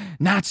Man,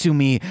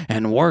 Natsumi,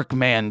 and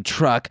Workman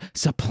truck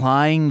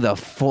supplying the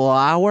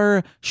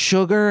flour,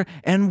 sugar,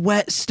 and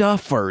wet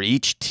stuff for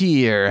each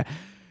tier.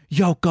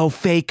 Yoko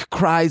fake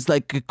cries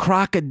like a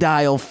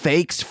crocodile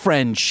fakes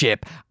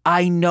friendship.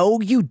 I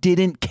know you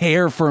didn't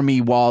care for me,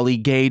 Wally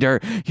Gator.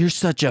 You're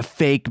such a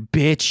fake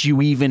bitch,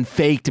 you even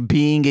faked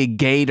being a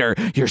gator.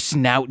 Your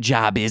snout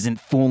job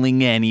isn't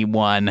fooling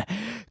anyone.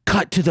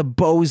 Cut to the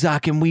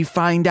Bozak and we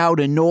find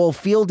out a Noel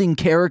Fielding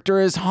character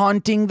is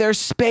haunting their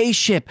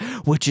spaceship,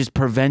 which is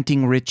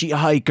preventing Richie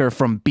Hiker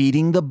from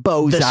beating the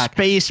Bozak. The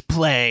space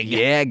plague.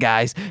 Yeah,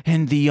 guys.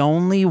 And the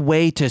only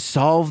way to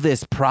solve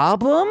this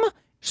problem?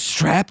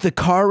 Strap the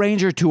Car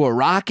Ranger to a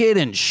rocket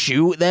and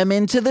shoot them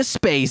into the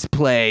space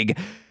plague.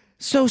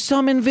 So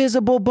some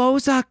invisible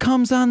Bozak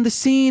comes on the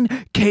scene,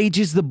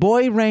 cages the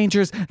Boy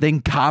Rangers,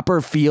 then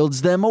Copper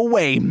fields them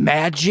away.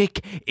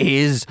 Magic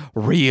is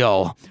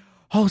real.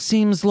 All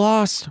seems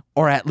lost,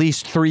 or at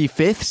least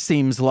 3/5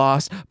 seems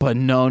lost, but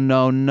no.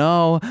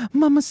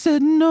 Mama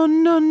said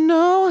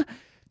no.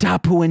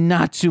 Tapu and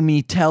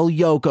Natsumi tell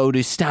Yoko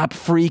to stop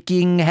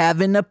freaking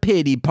having a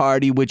pity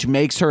party, which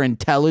makes her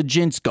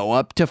intelligence go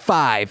up to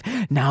 5.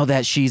 Now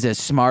that she's as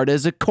smart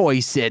as a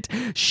Koisit,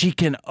 she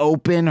can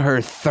open her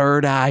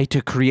 3rd eye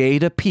to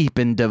create a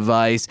peeping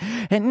device.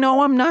 And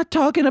no, I'm not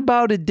talking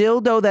about a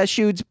dildo that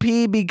shoots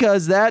pee,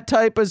 because that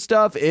type of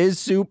stuff is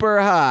super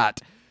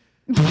hot.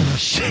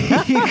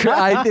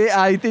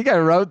 I think I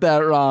wrote that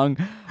wrong.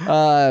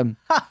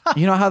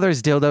 You know how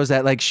there's dildos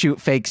that like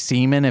shoot fake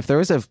semen? If there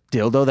was a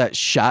dildo that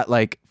shot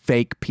like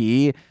fake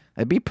pee,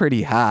 that'd be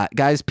pretty hot.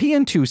 Guys, pee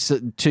into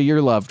to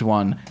your loved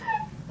one.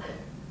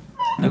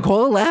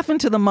 Nicole, laugh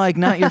into the mic,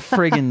 not your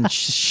friggin'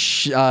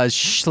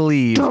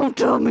 sleeve. Don't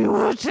tell me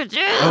what to do.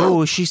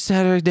 Oh, she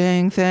said her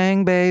dang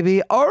thing, baby.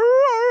 Look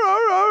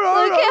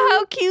at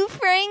how cute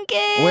Frank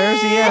is.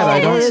 Where's he at? I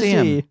don't Where is see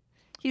him. he?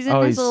 He's in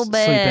his little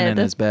bed. Sleeping in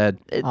his bed.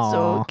 It's Aw.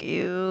 so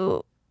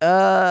cute.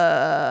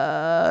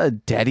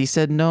 Daddy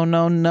said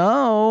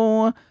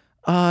no.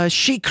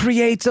 She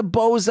creates a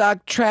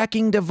Bozak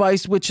tracking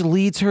device which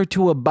leads her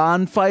to a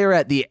bonfire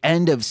at the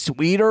end of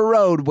Sweeter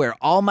Road where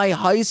all my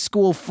high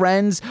school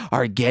friends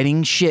are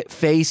getting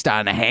shit-faced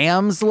on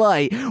Ham's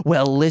Light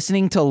while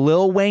listening to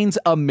Lil Wayne's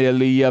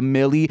Amelia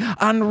Millie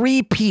on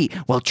repeat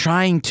while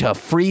trying to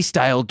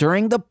freestyle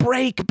during the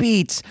break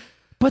beats.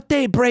 But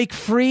they break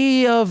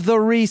free of the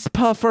Reese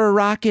Puffer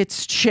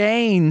Rocket's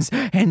chains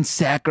and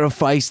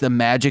sacrifice the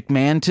Magic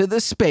Man to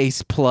the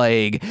space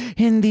plague.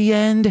 In the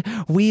end,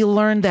 we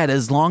learn that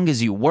as long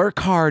as you work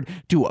hard,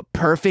 do a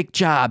perfect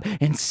job,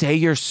 and say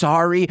you're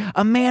sorry,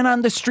 a man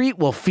on the street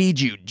will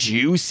feed you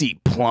juicy,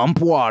 plump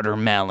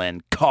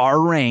watermelon. Car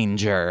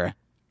Ranger.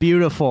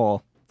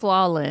 Beautiful.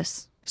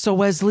 Flawless. So,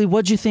 Wesley,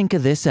 what'd you think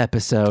of this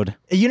episode?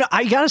 You know,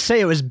 I gotta say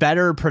it was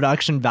better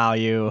production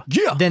value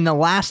Yeah. than the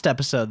last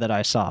episode that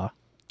I saw.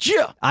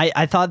 Yeah.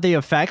 I thought the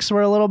effects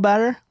were a little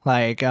better.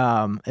 Like,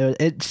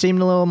 it seemed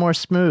a little more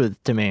smooth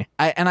to me.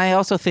 I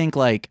also think,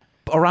 like,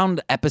 around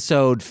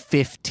episode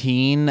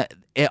 15,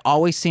 it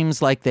always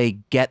seems like they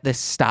get the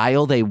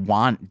style they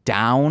want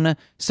down.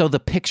 So the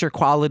picture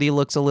quality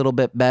looks a little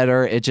bit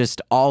better. It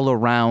just all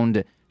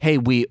around, hey,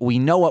 we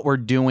know what we're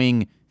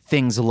doing.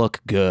 Things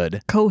look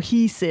good.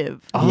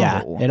 Cohesive.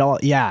 Oh.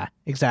 Yeah,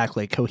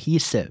 exactly.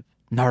 Cohesive.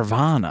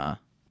 Nirvana.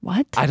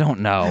 What? I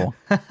don't know.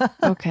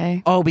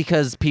 Okay. Oh,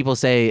 because people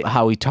say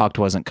how he talked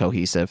wasn't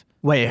cohesive.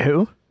 Wait,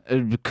 who?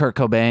 Kurt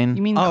Cobain.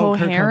 You mean Kurt Cobain,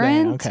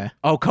 coherent? Okay.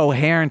 Oh,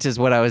 coherent is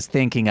what I was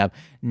thinking of.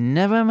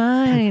 Never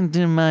mind,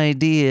 my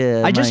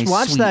dear. I just my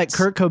watched that sweets.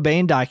 Kurt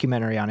Cobain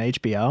documentary on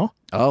HBO.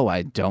 Oh,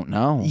 I don't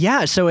know.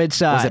 Yeah, so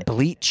it's Was it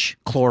bleach?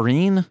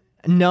 Chlorine?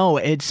 no,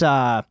 it's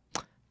can't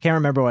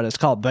remember what it's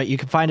called, but you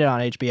can find it on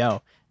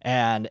HBO.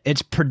 And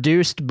it's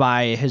produced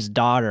by his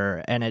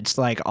daughter, and it's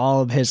like all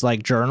of his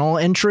like journal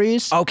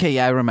entries. Okay,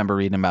 yeah, I remember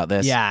reading about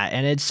this. Yeah,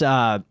 and it's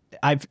I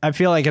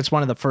feel like it's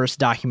one of the first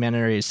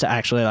documentaries to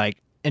actually like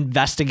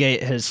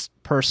investigate his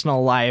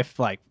personal life,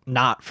 like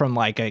not from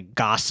like a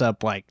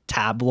gossip like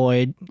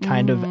tabloid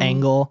kind of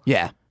angle.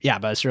 Yeah. Yeah,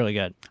 but it's really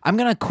good. I'm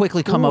going to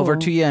quickly come over Ooh.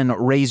 to you and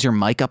raise your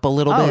mic up a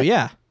little bit. Oh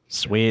yeah.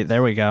 Sweet.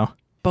 There we go.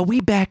 But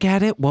we back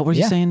at it. What were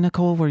you Yeah. saying,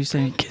 Nicole? What were you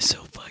saying? It's so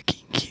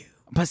fucking cute.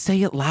 But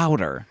say it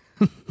louder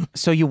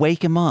so you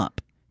wake him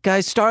up.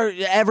 Guys,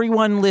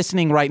 everyone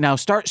listening right now,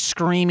 start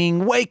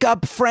screaming, wake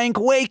up, Frank,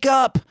 wake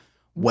up.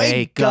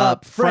 Wake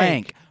up,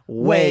 Frank.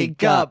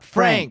 Wake up,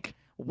 Frank.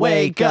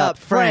 Wake up,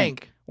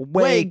 Frank.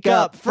 Wake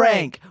up,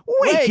 Frank.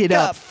 Wake it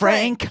up,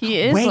 Frank. He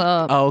is Wake-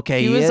 up.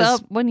 Okay, he he was is.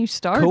 up when you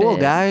started. Cool,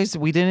 guys.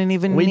 We didn't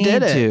even We need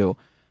did it. to.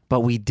 But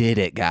we did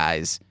it,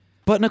 guys.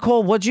 But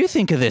Nicole, what'd you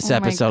think of this Oh my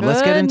episode?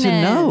 Let's get into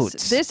goodness.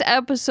 notes. This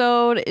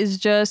episode is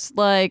just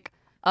like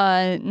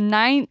a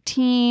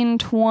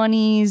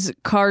 1920s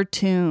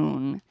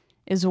cartoon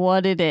is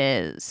what it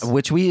is.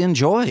 Which we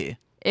enjoy.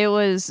 It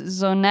was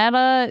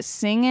Zonetta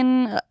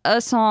singing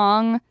a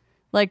song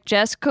like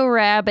Jessica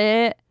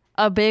Rabbit,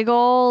 a big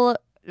ol'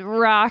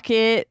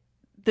 rocket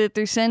that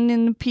they're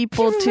sending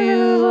people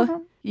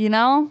to, you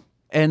know?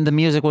 And the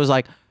music was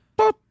like,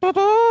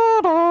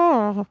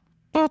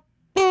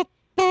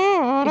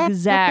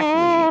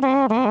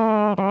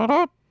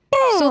 Exactly.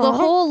 So the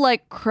whole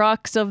like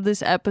crux of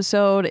this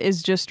episode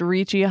is just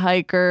Richie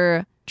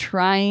Hiker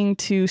trying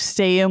to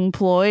stay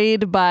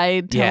employed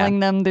by telling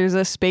them there's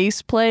a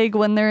space plague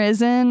when there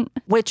isn't.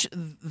 which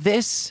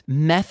this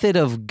method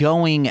of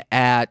going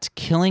at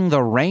killing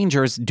the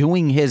Rangers,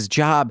 doing his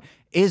job,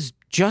 is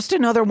just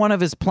another one of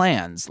his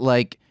plans.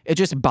 Like, it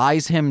just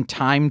buys him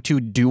time to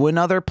do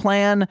another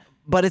plan,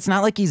 but it's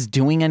not like he's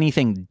doing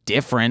anything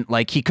different.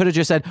 Like, he could have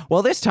just said,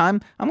 well, this time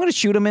I'm going to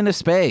shoot him into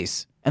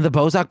space. And the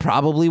Bozak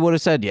probably would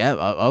have said, yeah,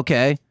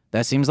 okay,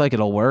 that seems like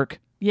it'll work.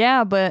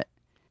 Yeah, but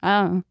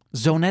I don't know.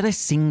 Zonetta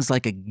sings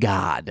like a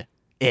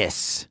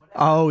god-iss.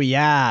 Oh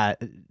yeah,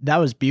 that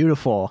was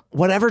beautiful.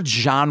 Whatever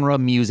genre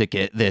music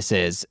this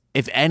is,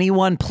 if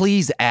anyone,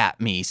 please at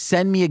me.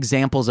 Send me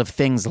examples of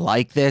things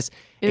like this.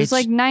 It was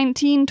like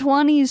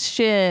 1920s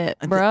shit,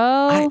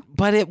 bro.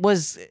 But it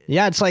was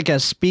Yeah, it's like a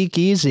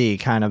speakeasy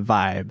kind of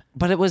vibe.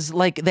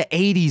 like the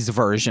 80s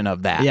version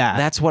of that. Yeah.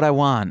 That's what I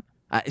want.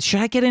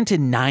 Should I get into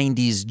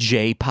 90s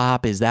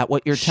J-pop? Is that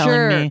what you're telling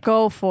Sure, me?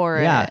 go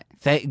for Yeah. it.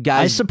 I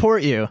Guys,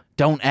 support you.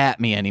 don't at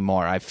me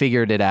anymore. I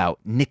figured it out.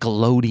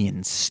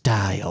 Nickelodeon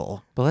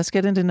style. But let's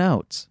get into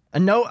notes. A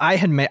note I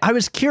had made. I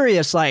was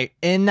curious, like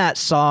in that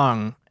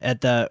song at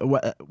the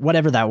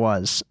whatever that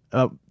was,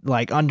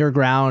 like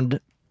underground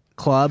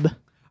club.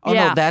 Oh,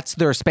 Yeah. no, that's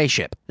their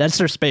spaceship. That's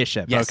their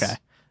spaceship. Yes. Okay.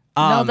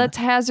 No, that's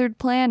Hazard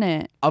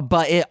Planet.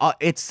 But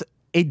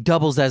it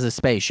doubles as a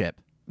spaceship.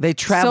 They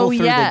travel So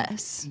through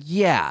yes.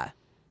 Yeah.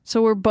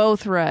 So we're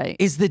both right.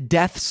 Is the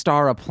Death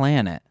Star a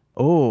planet?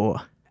 Oh,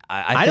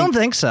 I don't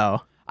think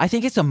so. I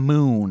think it's a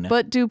moon.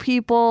 But do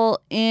people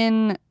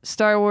in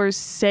Star Wars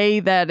say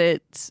that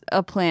it's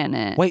a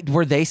planet? Wait,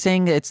 were they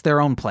saying it's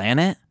their own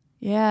planet?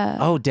 Yeah.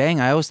 Oh, dang.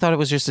 I always thought it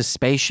was just a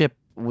spaceship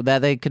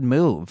that they could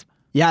move.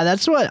 Yeah,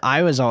 that's what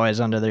I was always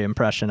under the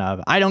impression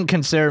of. I don't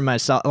consider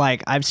myself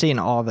like I've seen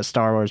all the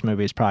Star Wars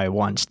movies probably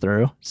once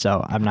through,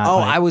 so I'm not. Oh,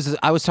 like,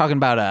 I was talking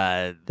about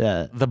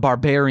the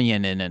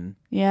barbarian in.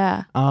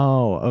 Yeah.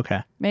 Oh,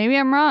 okay. Maybe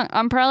I'm wrong.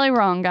 I'm probably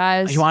wrong,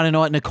 guys. You want to know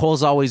what?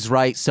 Nicole's always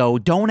right, so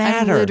don't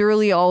add I'm her.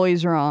 literally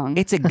always wrong.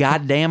 It's a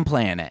goddamn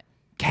planet.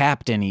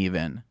 Captain,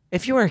 even.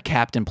 If you were a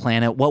Captain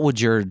Planet, what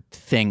would your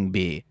thing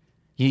be?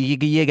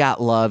 You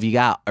got love, you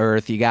got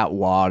earth, you got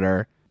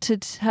water. To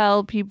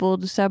tell people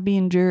to stop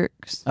being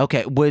jerks.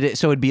 Okay,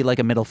 so it'd be like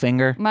a middle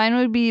finger? Mine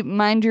would be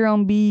mind your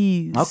own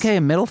bees. Okay,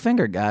 a middle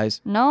finger, guys.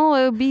 No,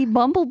 it would be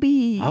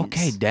bumblebees.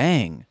 Okay,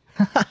 dang.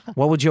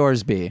 What would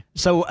yours be?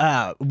 So,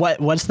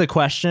 what's the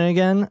question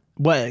again?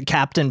 What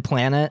Captain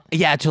Planet?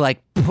 Yeah, to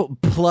like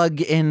plug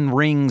in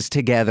rings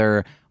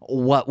together,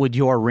 what would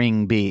your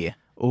ring be?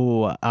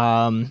 Ooh,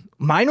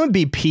 mine would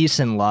be peace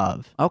and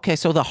love. Okay,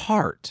 so the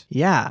heart.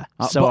 Yeah.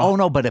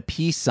 But a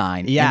peace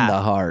sign Yeah. in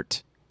the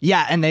heart.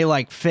 Yeah, and they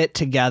like fit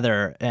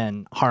together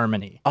in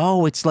harmony.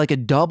 Oh, it's like a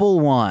double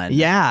one.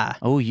 Yeah.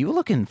 Oh, you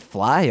looking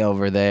fly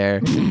over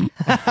there.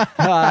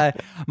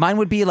 Mine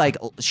would be like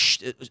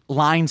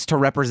lines to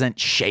represent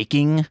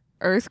shaking.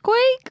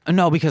 Earthquake?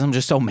 No, because I'm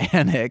just so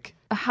manic.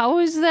 How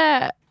is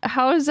that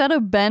a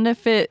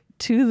benefit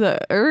to the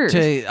earth?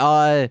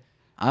 I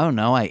don't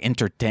know. I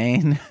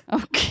entertain.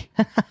 Okay.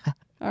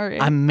 All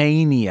right. I'm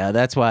mania.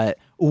 That's why.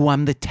 Ooh,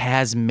 I'm the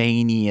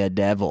Tasmania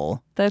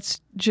devil.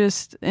 That's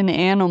just an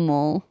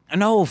animal.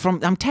 No,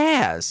 I'm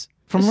Taz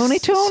from Looney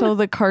Tunes. So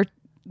the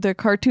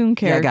cartoon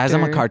character. Yeah, guys,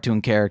 I'm a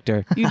cartoon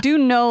character. You do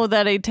know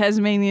that a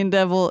Tasmanian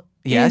devil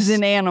Yes. is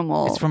an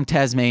animal. It's from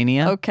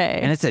Tasmania. Okay.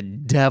 And it's a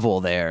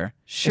devil there.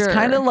 Sure. It's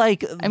kind of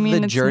like the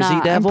it's Jersey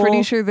not. Devil. I'm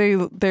pretty sure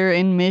they're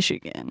in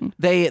Michigan.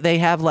 They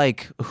have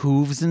like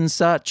hooves and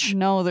such.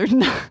 No, they're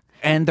not.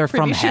 And they're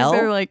Pretty from sure hell.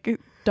 they're like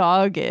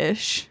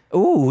doggish.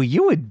 Ooh,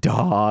 you a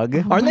dog.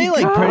 Aren't they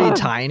like pretty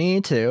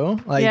tiny too?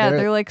 Like Yeah,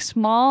 they're like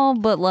small,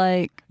 but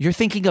like You're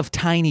thinking of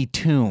Tiny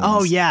Toons.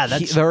 Oh, yeah,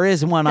 that's- there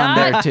is one on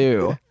God. there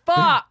too.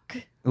 fuck.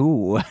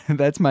 Ooh,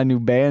 that's my new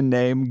band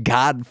name.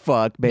 God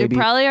fuck, It baby.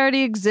 probably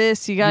already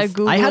exists. You gotta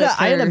Google I had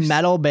it a first.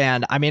 metal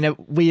band. I mean,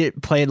 we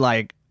played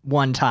like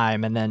one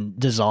time and then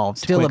dissolved.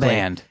 Still quickly. a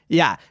band.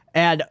 Yeah,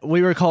 and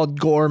we were called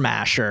Gore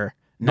Masher.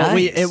 But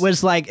Nice. it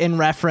was like in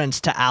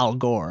reference to Al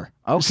Gore.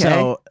 Okay.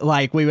 So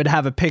like we would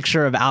have a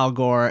picture of Al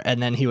Gore and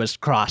then he was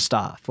crossed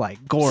off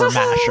like Gore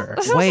Masher.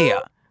 Wait,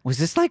 was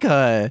this like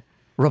a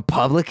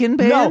Republican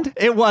No, band?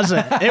 it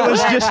wasn't. It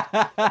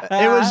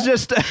was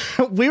just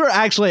we were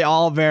actually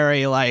all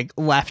very like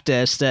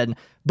leftist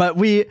but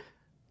we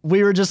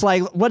were just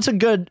like, what's a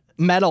good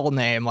metal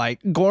name? Like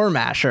Gore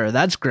Masher,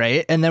 that's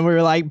great. And then we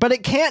were like, but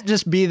it can't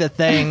just be the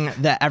thing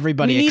that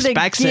everybody We need a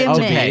expects it to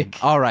gimmick. Okay, be.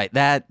 all right,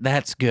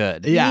 that's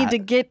good. You Yeah. need to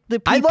get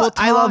the I, people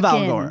I love Al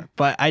talking. Gore,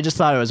 but I just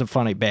thought it was a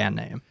funny band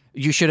name.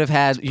 You should have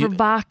had.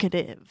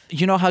 Provocative.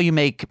 You know how you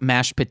make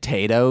mashed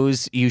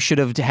potatoes? You should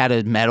have had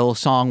a metal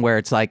song where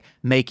it's like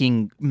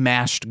making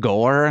mashed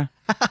gore.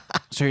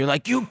 So you're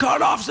like, you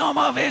cut off some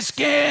of his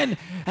skin,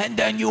 and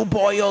then you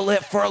boil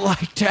it for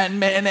like 10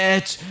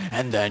 minutes,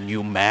 and then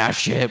you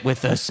mash it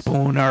with a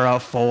spoon or a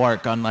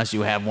fork, unless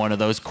you have one of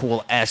those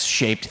cool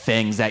S-shaped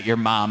things that your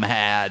mom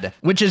had.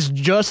 Which is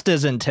just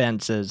as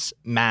intense as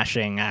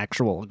mashing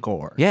actual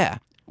gore. Yeah.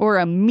 Or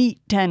a meat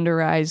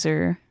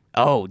tenderizer.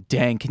 Oh,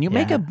 dang. Can you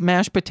make Yeah. a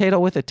mashed potato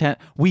with a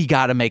We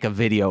got to make a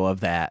video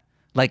of that.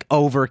 Like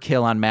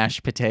overkill on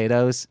mashed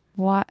potatoes.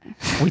 What?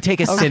 We take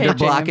a Okay, cinder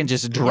block James. and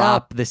just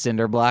drop the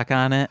cinder block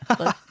on it.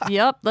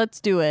 Yep, let's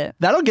do it.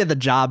 That'll get the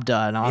job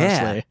done,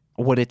 honestly. Yeah.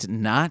 Would it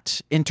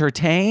not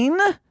entertain?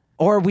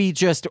 Or we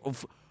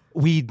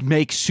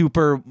make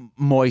super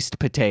moist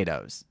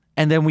potatoes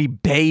and then we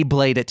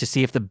Beyblade it to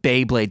see if the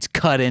Beyblades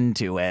cut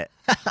into it.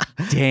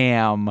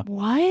 Damn.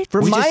 What?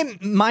 For We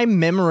my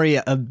memory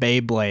of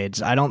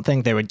Beyblades, I don't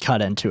think they would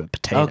cut into a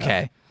potato.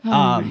 Okay. Oh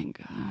my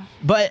god.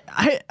 But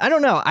I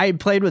don't know. I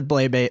played with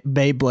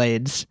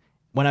Beyblades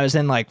when I was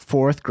in like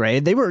 4th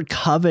grade. They were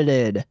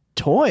coveted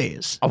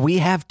toys. We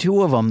have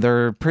 2 of them.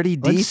 They're pretty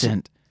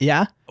decent.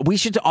 Yeah? We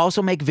should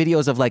also make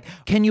videos of like,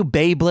 can you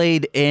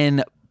Beyblade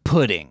in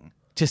pudding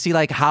to see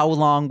like how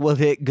long will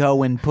it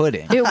go in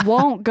pudding? It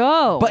won't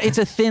go. But it's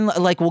a thin,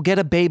 like we'll get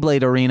a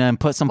Beyblade arena and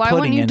put some why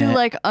pudding wouldn't you in do it.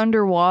 like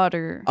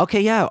underwater?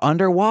 Okay, yeah,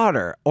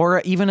 underwater or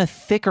even a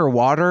thicker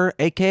water,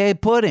 aka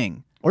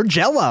pudding. Or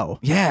Jell-O.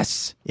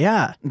 Yes,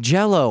 Yeah.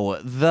 Jell-O,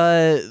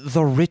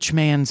 the rich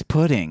man's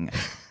pudding.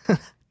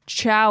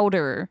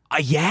 Chowder.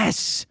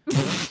 Yes.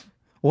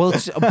 Well,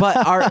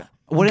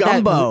 wouldn't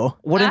Gumbo.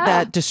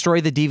 that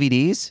destroy the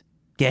DVDs?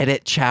 Get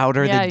it,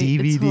 chowder Yeah, the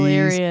DVDs. it's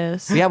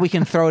hilarious. Yeah, we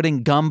can throw it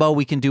in gumbo.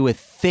 We can do a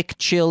thick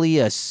chili,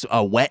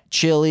 a wet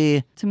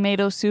chili,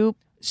 Tomato soup,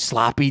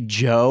 sloppy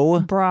Joe.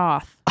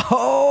 broth.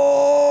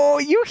 Oh,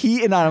 you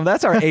heating on him.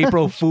 That's our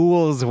April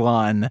Fool's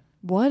one.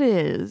 What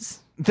is?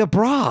 The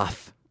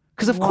broth.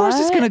 Because of course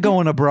it's going to What?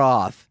 go in a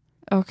broth.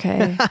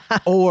 Okay.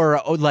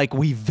 Or like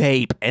we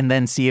vape and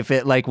then see if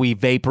it like we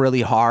vape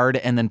really hard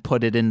and then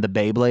put it in the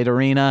Beyblade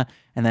arena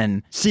and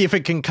then See if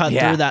it can cut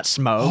through that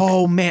smoke.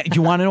 Oh man,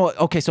 you want to know?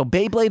 Okay, so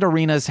Beyblade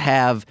arenas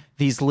have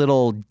these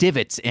little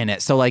divots in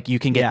it, so like you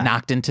can get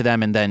knocked into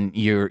them and then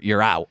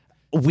you're out.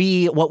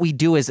 What we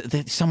do is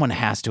someone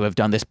has to have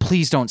done this.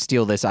 Please don't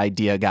steal this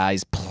idea,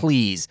 guys.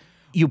 Please.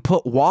 You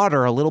put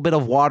water, a little bit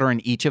of water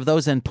in each of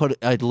those and put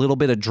a little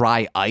bit of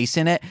dry ice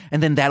in it,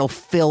 and then that'll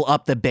fill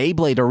up the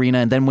Beyblade arena,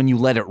 and then when you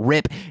let it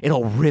rip,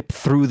 it'll rip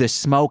through the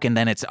smoke, and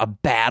then it's a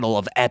battle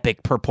of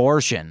epic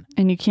proportion.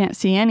 And you can't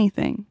see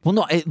anything. Well,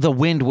 no, the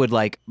wind would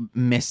like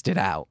mist it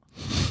out.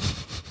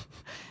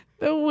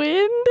 The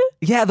wind?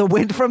 Yeah, the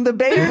wind from the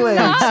Beyblades.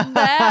 Not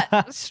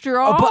that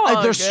strong.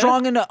 But they're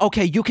strong enough.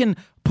 Okay, you can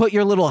put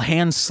your little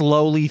hand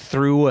slowly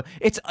through.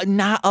 It's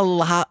not a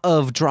lot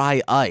of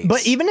dry ice.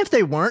 But even if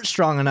they weren't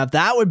strong enough,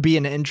 that would be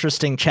an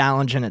interesting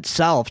challenge in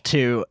itself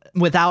to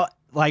without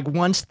like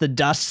once the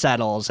dust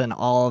settles and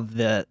all of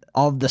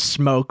the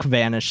smoke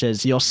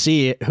vanishes, you'll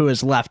see who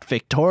is left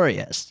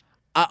victorious.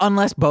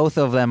 Unless both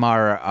of them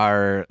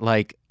are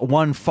like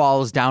one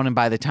falls down and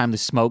by the time the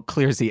smoke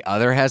clears, the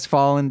other has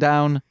fallen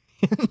down.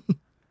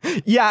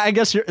 Yeah, I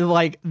guess you're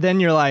like,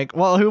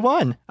 well, who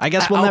won? I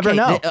guess we'll never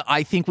know.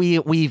 I think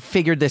we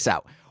figured this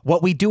out.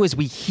 What we do is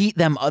we heat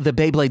them, the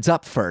Beyblades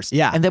up first.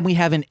 Yeah. And then we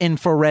have an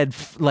infrared,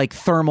 like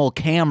thermal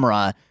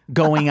camera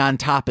going on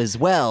top as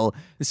well.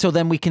 So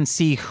then we can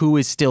see who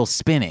is still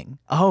spinning.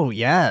 Oh,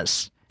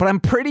 yes. But I'm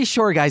pretty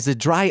sure, guys, the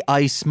dry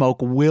ice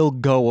smoke will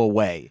go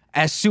away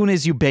as soon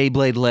as you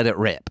Beyblade let it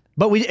rip.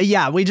 But we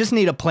just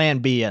need a plan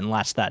B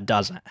unless that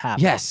doesn't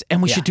happen. Yes.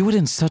 And we should do it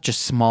in such a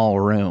small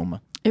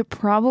room. It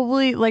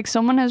probably, like,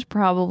 someone has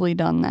probably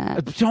done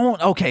that.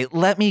 Okay,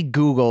 let me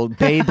Google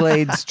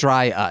Beyblades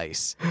dry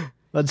ice.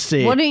 Let's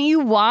see. Wouldn't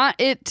you want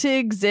it to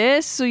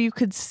exist so you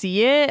could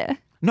see it?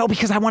 No,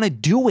 because I want to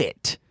do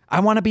it. I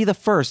want to be the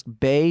first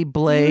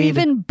Beyblade. Do you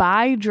even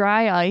buy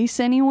dry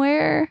ice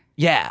anywhere?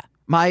 Yeah.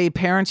 My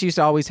parents used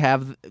to always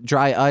have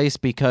dry ice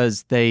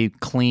because they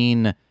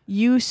clean.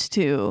 Used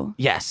to.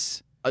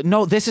 Yes.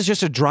 No, this is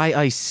just a dry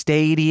ice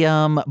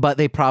stadium, but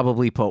they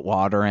probably put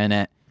water in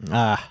it.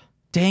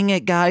 Dang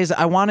it, guys.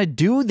 I want to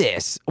do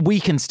this. We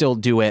can still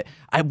do it.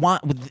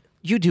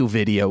 You do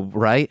video,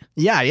 right?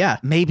 Yeah.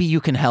 Maybe you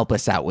can help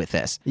us out with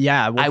this.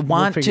 Yeah, I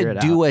want to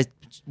do a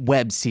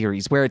web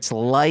series where it's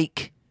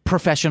like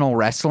professional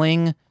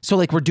wrestling. So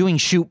like we're doing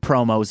shoot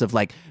promos of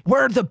like,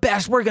 we're the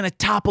best. We're going to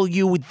topple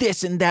you with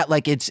this and that.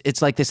 Like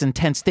it's like this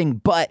intense thing,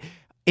 but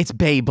it's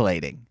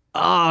Beyblading.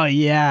 Oh,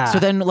 yeah. So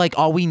then like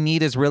all we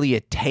need is really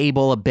a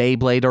table, a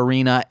Beyblade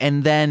arena,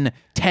 and then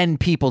 10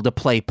 people to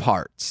play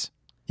parts.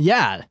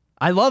 Yeah.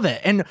 I love it.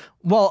 And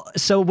well,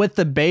 so with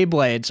the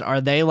Beyblades,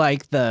 are they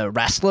like the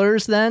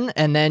wrestlers then?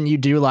 And then you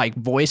do like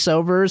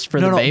voiceovers for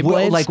the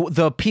Beyblades? Like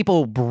the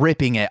people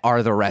ripping it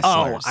are the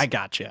wrestlers. Oh, I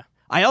gotcha.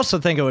 I also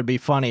think it would be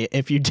funny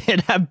if you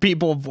did have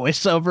people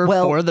voiceover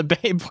for the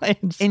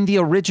Beyblades. In the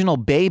original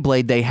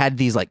Beyblade, they had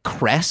these like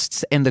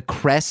crests, and the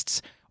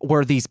crests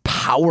were these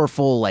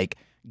powerful like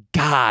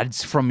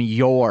gods from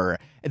yore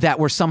that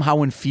were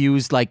somehow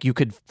infused, like you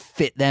could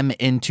fit them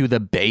into the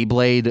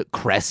Beyblade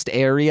crest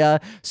area.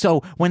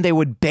 So when they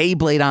would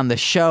Beyblade on the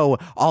show,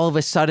 all of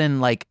a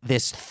sudden like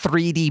this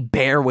 3D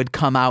bear would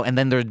come out and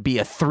then there'd be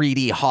a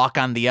 3D hawk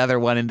on the other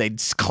one and they'd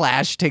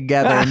clash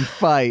together and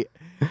fight.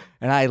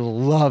 And I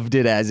loved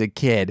it as a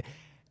kid.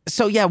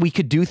 So yeah, we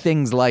could do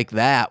things like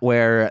that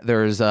where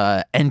there's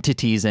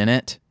entities in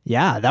it.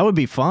 Yeah, that would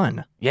be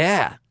fun.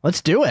 Yeah.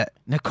 Let's do it.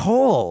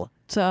 Nicole.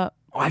 What's up?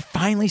 I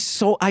finally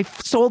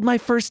sold my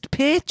first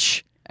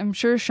pitch. I'm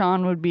sure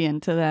Sean would be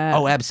into that.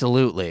 Oh,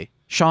 absolutely.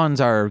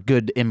 Sean's our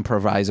good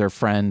improviser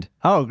friend.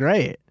 Oh,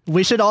 great.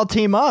 We should all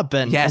team up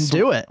and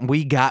do it.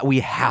 We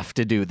have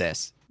to do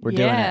this. We're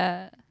doing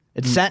it.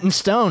 It's set in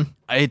stone.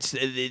 It's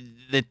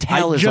the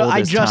tale is old as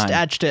I just time.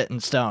 etched it in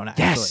stone,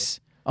 actually. Yes.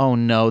 Oh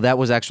no, that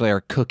was actually our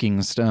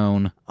cooking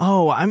stone.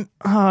 Oh,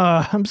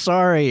 I'm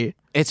sorry.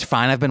 It's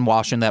fine. I've been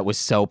washing that with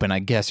soap, and I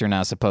guess you're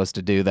not supposed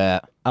to do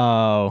that.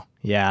 Oh,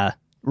 yeah.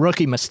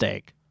 Rookie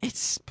mistake.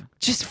 It's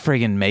just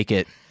friggin' make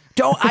it.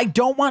 I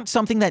don't want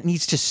something that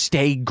needs to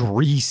stay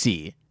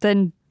greasy.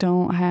 Then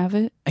don't have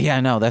it. Yeah,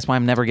 I know. That's why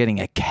I'm never getting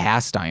a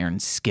cast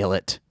iron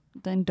skillet.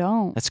 Then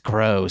don't. That's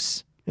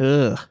gross.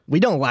 Ugh. We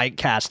don't like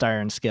cast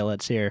iron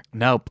skillets here.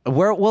 Nope.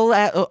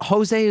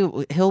 Jose,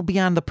 he'll be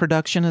on the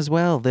production as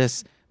well,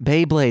 this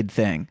Beyblade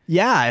thing.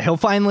 Yeah, he'll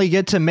finally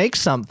get to make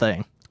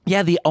something.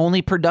 Yeah, the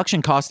only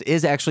production cost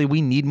is actually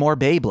we need more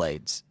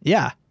Beyblades.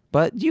 Yeah.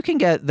 But you can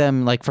get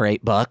them like for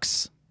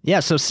 $8. Yeah,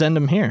 so send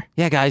them here.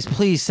 Yeah, guys,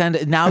 please send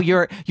it. Now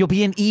you'll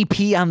be an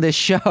EP on this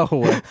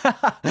show.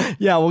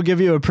 Yeah, we'll give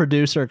you a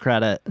producer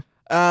credit.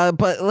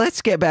 But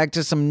let's get back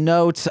to some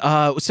notes.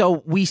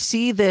 So we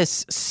see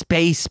this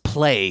space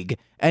plague,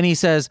 and he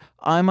says,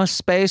 "I'm a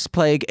space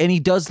plague," and he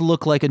does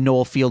look like a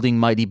Noel Fielding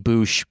Mighty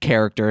Boosh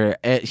character.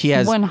 He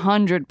has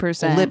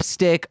 100%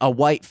 lipstick, a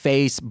white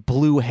face,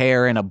 blue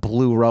hair, and a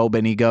blue robe,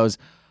 and he goes,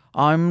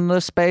 "I'm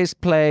the space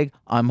plague.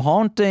 I'm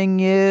haunting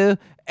you."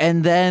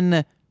 And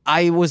then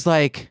I was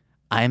like,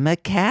 I'm a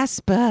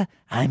Casper.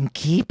 I'm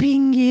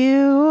keeping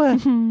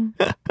you.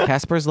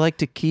 Caspers like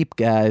to keep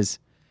guys.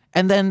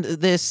 And then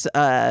this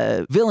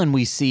villain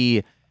we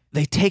see,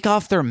 they take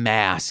off their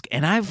mask.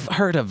 And I've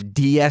heard of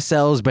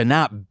DSLs, but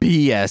not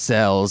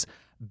BSLs.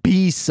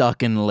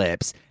 Bee-sucking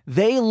lips.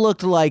 They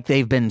looked like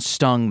they've been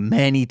stung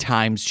many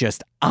times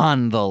just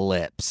on the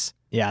lips.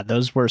 Yeah,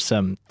 those were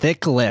some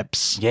thick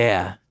lips.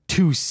 Yeah,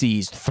 2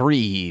 C's, 3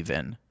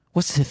 even.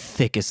 What's the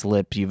thickest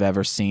lip you've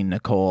ever seen,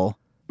 Nicole?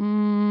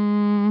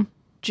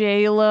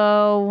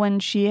 J-Lo when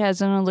she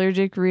has an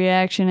allergic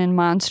reaction in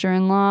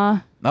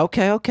Monster-in-Law.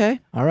 Okay.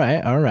 All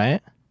right.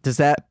 Does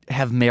that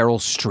have Meryl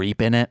Streep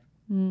in it?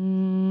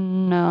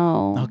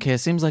 No. Okay, it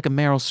seems like a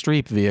Meryl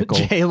Streep vehicle.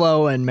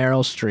 J-Lo and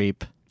Meryl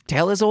Streep.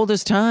 Tale as old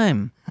as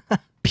time.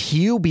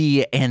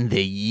 Puby and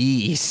the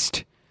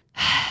yeast.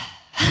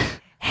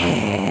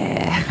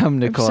 I'm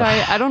Nicole.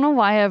 Sorry, I don't know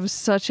why I have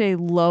such a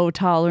low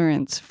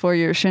tolerance for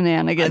your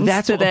shenanigans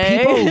That's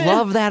today. what people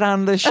love that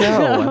on the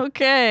show.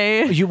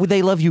 Okay.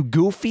 They love you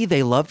goofy,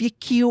 they love you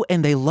cute,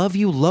 and they love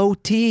you low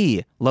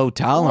T. Low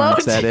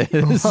tolerance, Low that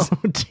is. Oh,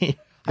 dear.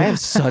 I have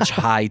such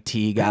high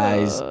T,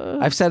 guys.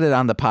 I've said it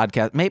on the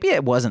podcast. Maybe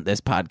it wasn't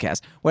this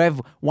podcast, where I've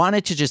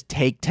wanted to just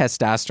take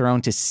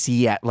testosterone to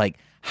see at like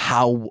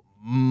how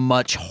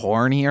much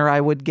hornier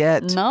I would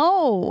get.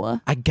 No.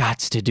 I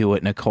gots to do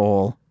it,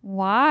 Nicole.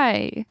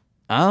 Why?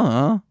 I don't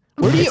know.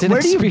 Where do It's an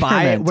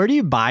experiment.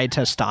 you buy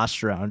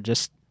testosterone?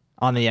 Just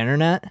on the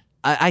internet?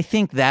 I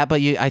think that, but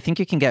I think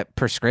you can get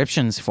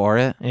prescriptions for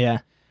it. Yeah.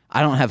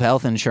 I don't have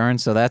health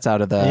insurance, so that's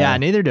out of the. Yeah,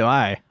 neither do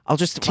I. I'll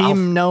just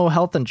No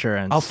health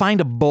insurance. I'll find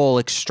a bull,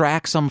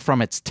 extract some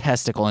from its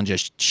testicle, and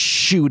just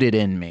shoot it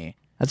in me.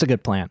 That's a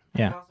good plan.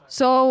 Yeah.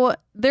 So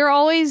they're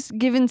always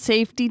given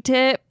safety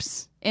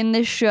tips in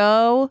this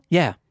show,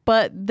 Yeah.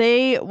 but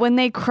when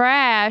they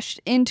crashed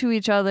into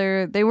each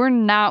other, they were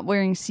not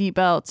wearing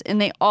seatbelts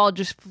and they all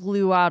just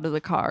flew out of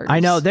the cars. I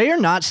know they are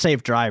not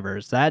safe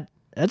drivers.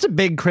 That's a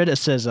big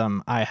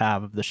criticism I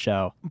have of the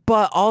show.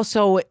 But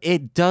also,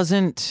 it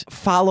doesn't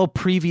follow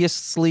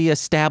previously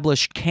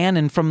established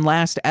canon from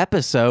last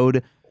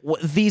episode.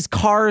 These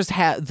cars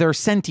they're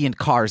sentient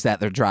cars that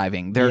they're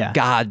driving. They're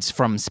gods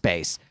from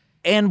space.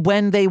 And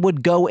when they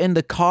would go in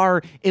the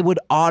car, it would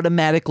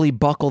automatically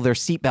buckle their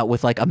seatbelt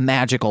with like a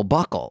magical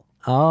buckle.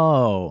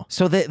 Oh.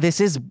 So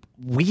this is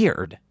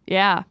weird.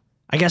 Yeah.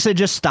 I guess it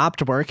just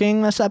stopped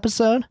working this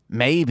episode?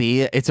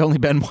 Maybe. It's only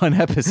been 1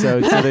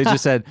 episode, so they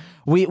just said,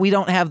 we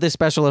don't have the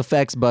special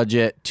effects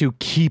budget to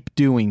keep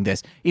doing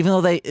this. Even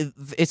though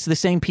it's the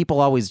same people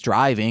always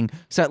driving,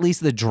 so at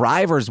least the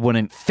drivers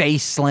wouldn't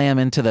face slam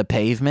into the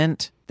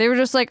pavement. They were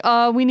just like,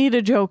 we need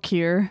a joke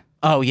here.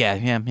 Oh,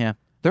 yeah.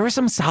 There were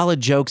some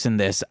solid jokes in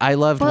this. I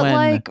loved But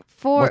when...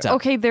 What's up?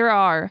 okay, there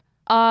are.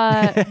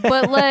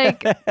 But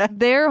like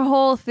their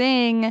whole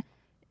thing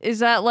is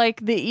that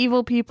like the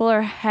evil people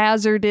are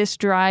hazardous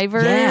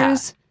drivers. Yeah.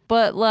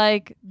 But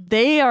like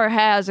they are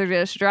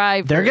hazardous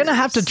drivers. They're going to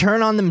have to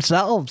turn on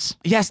themselves.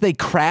 Yes, they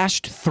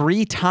crashed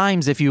 3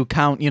 times if you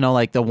count,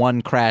 like the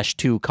 1 crash,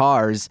 2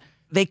 cars.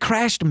 They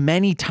crashed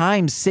many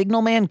times.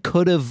 Signal Man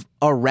could have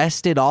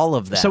arrested all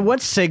of them. So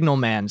what's Signal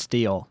Man's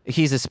deal?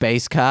 He's a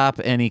space cop,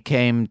 and he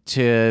came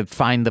to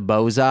find the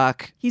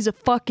Bozak. He's a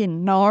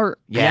fucking narc.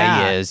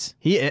 Yeah,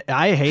 he is.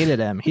 I hated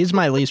him. He's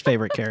my least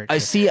favorite character. I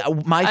see. I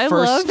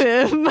love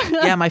him.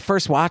 Yeah, my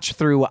first watch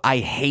through, I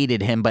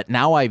hated him, but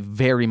now I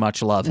very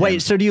much love him.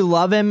 Wait, so do you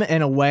love him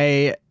in a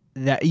way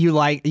that you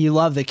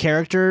love the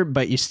character,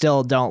 but you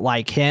still don't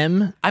like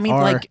him? I mean,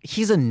 like,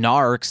 he's a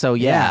narc, so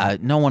yeah,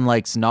 no one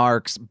likes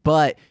narcs,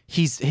 but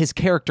his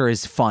character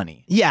is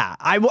funny. Yeah,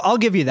 I'll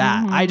give you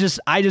that. I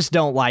just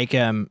don't like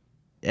him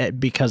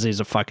because he's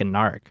a fucking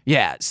narc.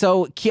 Yeah,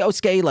 so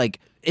Kyosuke, like,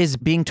 is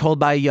being told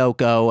by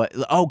Yoko,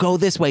 oh, go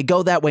this way,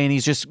 go that way, and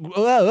he's just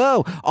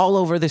all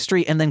over the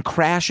street, and then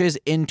crashes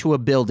into a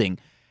building.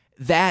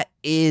 That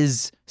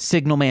is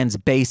Signal Man's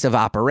base of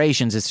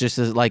operations. It's just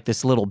like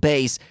this little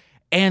base.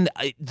 And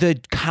the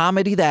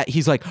comedy that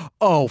he's like,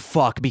 oh,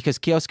 fuck, because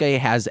Kyosuke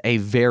has a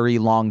very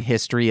long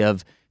history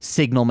of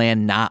Signal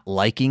Man not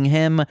liking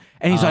him.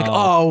 And he's like,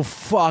 oh,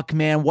 fuck,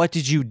 man, what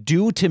did you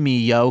do to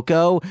me,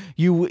 Yoko?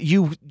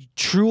 You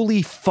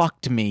truly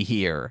fucked me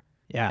here.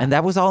 Yeah. And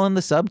that was all in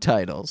the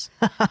subtitles.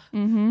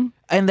 And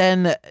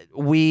then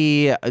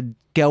we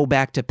go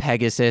back to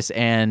Pegasus,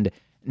 and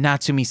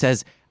Natsumi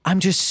says,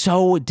 I'm just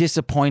so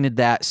disappointed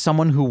that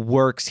someone who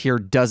works here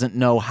doesn't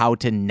know how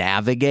to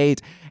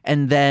navigate.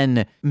 And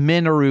then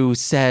Minoru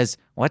says,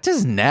 what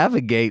does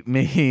navigate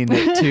mean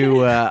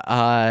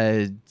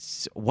to,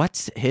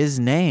 what's his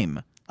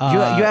name? You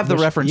have the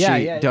reference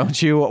sheet,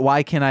 don't you?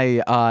 Why can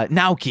I,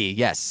 Naoki,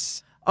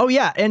 yes. Oh,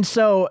 yeah. And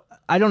so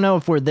I don't know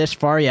if we're this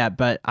far yet,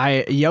 but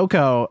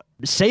Yoko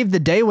saved the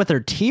day with her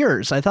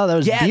tears. I thought that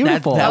was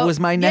beautiful. That was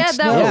my next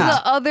that note. was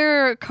the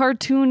other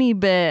cartoony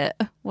bit,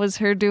 was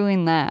her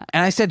doing that.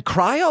 And I said,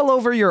 cry all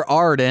over your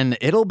art and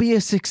it'll be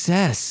a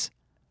success.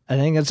 I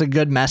think it's a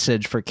good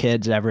message for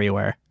kids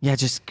everywhere. Yeah,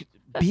 just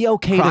be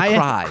okay to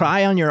cry.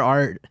 Cry on your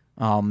art.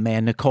 Oh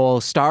man,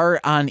 Nicole,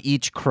 star on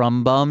each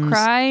Crumb Bums.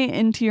 Cry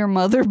into your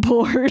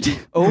motherboard.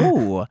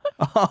 Oh,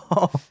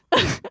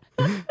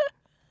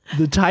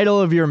 The title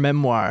of your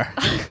memoir.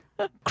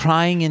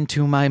 crying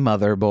into my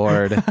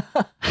motherboard.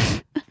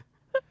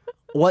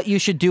 What you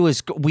should do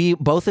is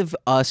both of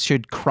us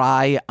should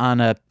cry on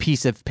a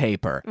piece of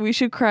paper. We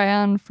should cry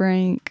on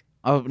Frank.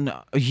 Oh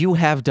no, you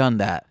have done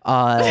that.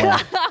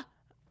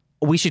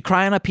 We should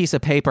cry on a piece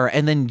of paper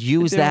and then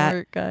use Didn't that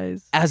work,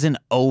 guys. as an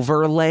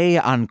overlay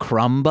on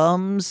Crumb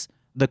Bums,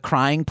 the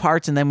crying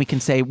parts, and then we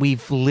can say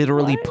we've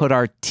literally put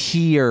our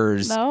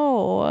tears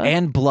No.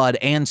 and blood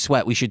and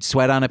sweat. We should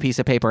sweat on a piece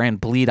of paper and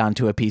bleed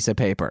onto a piece of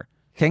paper.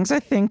 Things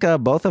I think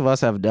both of us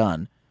have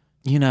done.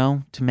 You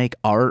know, to make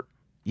art,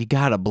 you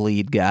gotta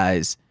bleed,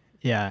 guys.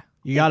 Yeah,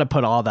 you got to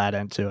put all that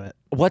into it.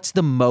 What's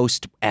the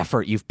most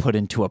effort you've put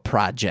into a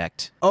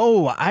project?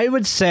 Oh, I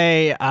would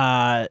say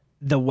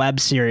the web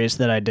series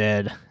that I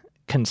did,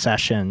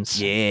 Concessions.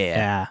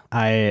 Yeah.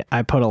 Yeah,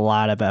 I put a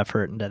lot of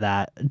effort into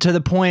that, to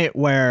the point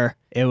where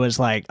it was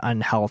like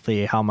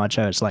unhealthy how much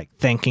I was like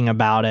thinking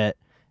about it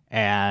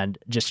and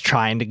just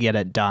trying to get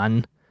it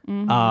done.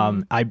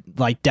 I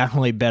like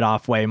definitely bit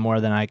off way more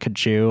than I could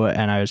chew,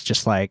 and I was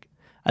just like,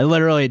 I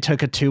literally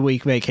took a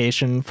 2-week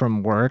vacation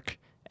from work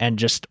and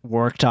just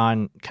worked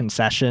on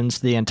Concessions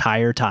the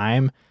entire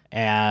time.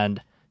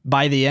 And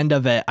by the end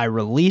of it, I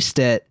released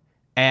it.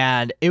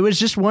 And it was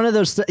just one of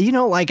those,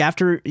 like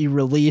after you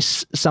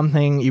release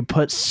something you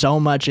put so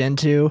much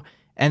into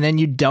and then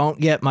you don't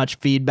get much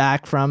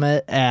feedback from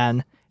it.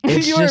 And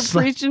it's You were just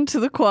like, preaching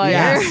to the choir.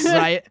 yes,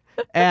 right.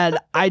 And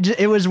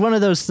it was one of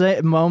those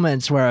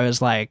moments where I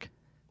was like,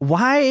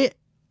 why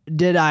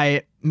did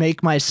I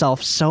make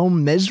myself so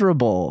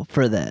miserable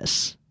for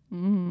this?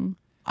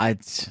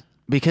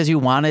 Because you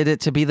wanted it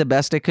to be the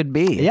best it could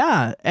be.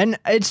 Yeah. And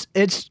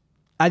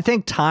I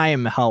think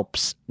time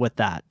helps with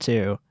that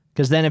too.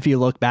 Because then if you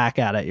look back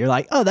at it, you're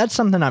like, oh, that's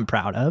something I'm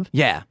proud of.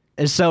 Yeah.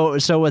 And so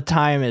with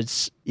time,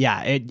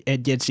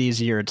 it gets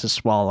easier to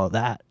swallow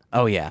that.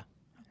 Oh, yeah.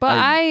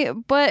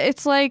 But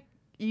it's like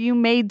you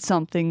made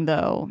something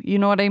though. You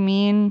know what I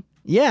mean?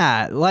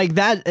 Yeah, like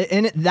that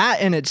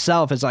in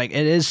itself is like,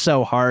 it is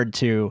so hard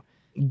to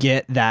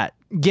get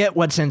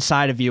what's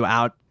inside of you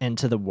out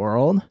into the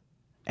world.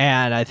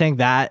 And I think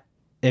that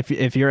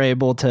if you're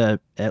able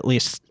to at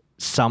least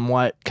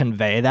somewhat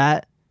convey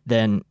that,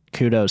 then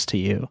kudos to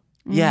you.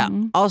 Yeah.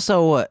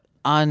 Also,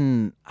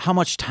 on how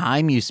much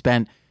time you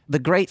spent, the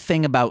great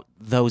thing about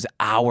those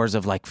hours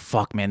of like,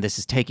 fuck, man, this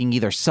is taking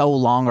either so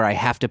long or I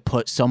have to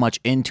put so much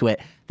into it,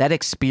 that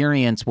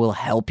experience will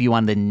help you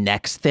on the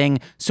next thing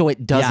so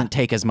it doesn't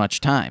take as much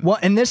time. Well,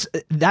 and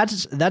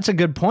that's a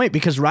good point,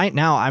 because right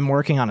now I'm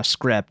working on a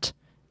script,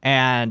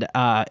 and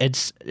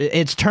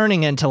it's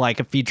turning into like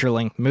a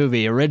feature-length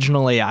movie.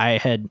 Originally, I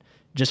had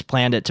just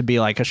planned it to be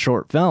like a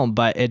short film,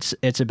 but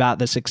it's about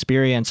this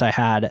experience I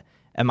had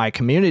at my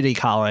community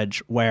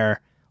college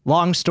where,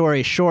 long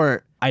story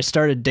short, I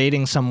started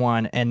dating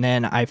someone and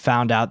then I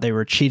found out they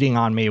were cheating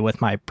on me with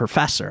my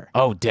professor.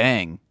 Oh,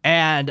 dang.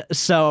 And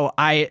so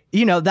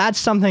that's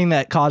something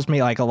that caused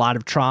me like a lot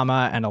of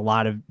trauma and a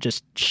lot of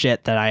just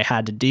shit that I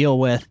had to deal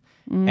with,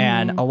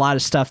 and a lot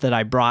of stuff that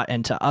I brought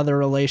into other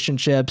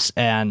relationships.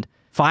 And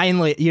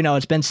finally,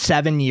 it's been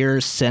 7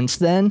 years since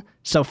then.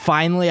 So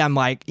finally I'm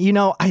like,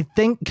 I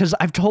think, because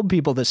I've told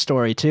people this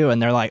story too, and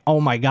they're like,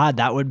 oh my God,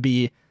 that would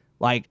be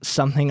like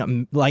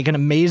something like an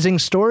amazing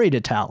story to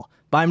tell.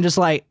 But I'm just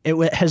like,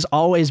 it has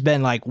always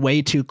been like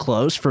way too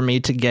close for me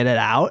to get it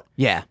out.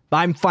 Yeah. But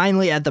I'm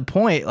finally at the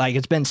point, like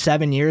it's been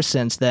 7 years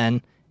since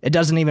then. It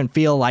doesn't even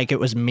feel like it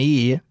was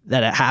me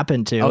that it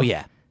happened to. Oh,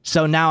 yeah.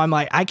 So now I'm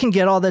like, I can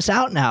get all this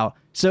out now.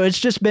 So it's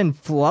just been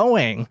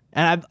flowing.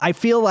 And I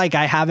feel like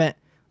I haven't,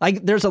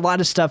 like there's a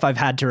lot of stuff I've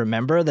had to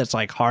remember that's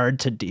like hard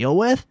to deal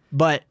with.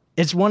 But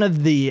it's one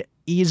of the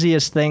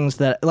easiest things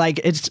that, like,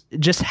 it's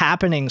just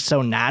happening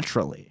so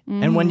naturally.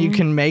 And when you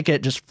can make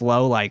it just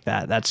flow like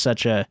that, that's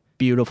such a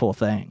beautiful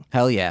thing.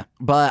 Hell yeah.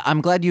 But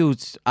I'm glad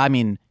it's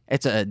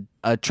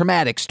a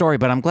traumatic story,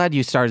 but I'm glad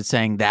you started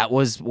saying that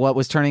was what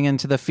was turning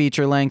into the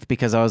feature length,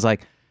 because I was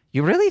like,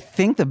 you really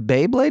think the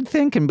Beyblade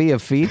thing can be a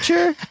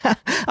feature?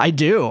 I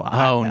do.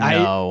 Oh,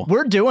 no.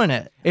 We're doing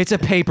it. It's a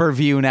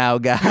pay-per-view now,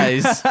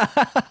 guys.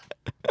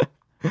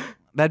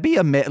 That'd be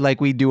like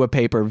we do a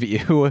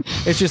pay-per-view.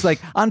 It's just like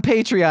on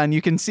Patreon,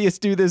 you can see us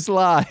do this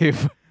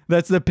live.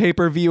 That's the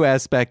pay-per-view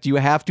aspect. You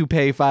have to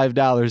pay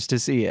 $5 to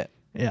see it.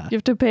 Yeah. You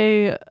have to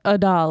pay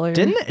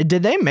 $1.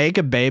 Did they make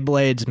a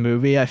Beyblades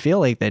movie? I feel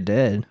like they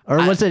did. Or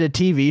was it a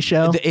TV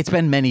show? It's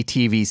been many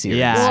TV series.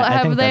 Yeah. Well, I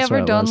have think they that's what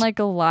ever it done was. like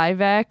a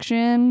live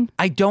action?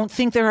 I don't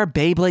think there are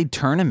Beyblade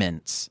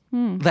tournaments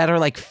that are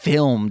like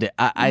filmed.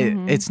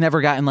 It's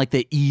never gotten like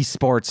the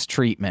esports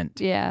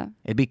treatment. Yeah.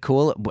 It'd be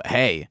cool.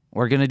 Hey,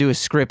 we're going to do a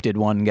scripted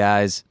one,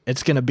 guys.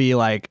 It's going to be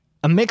like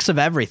a mix of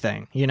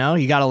everything, You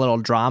got a little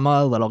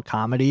drama, a little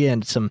comedy,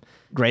 and some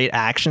great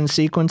action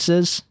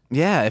sequences.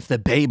 Yeah, if the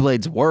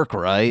Beyblades work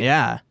right.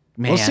 Yeah.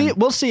 Man.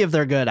 We'll see if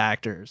they're good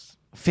actors.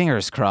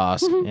 Fingers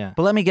crossed. Yeah.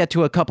 But let me get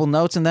to a couple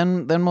notes and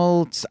then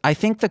I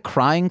think the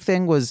crying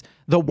thing was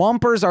The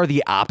Wumpers are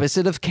the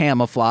opposite of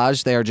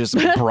camouflage. They are just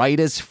bright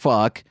as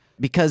fuck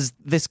because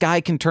this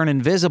guy can turn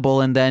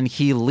invisible and then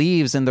he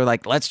leaves and they're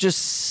like, let's just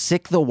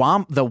sick the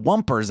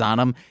Wumpers on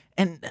him.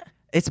 And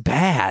it's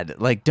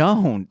bad. Like,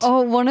 don't.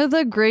 Oh, one of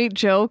the great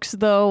jokes,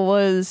 though,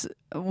 was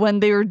when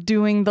they were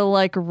doing the,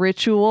 like,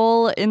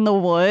 ritual in the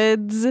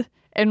woods.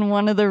 And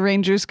one of the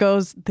Rangers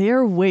goes,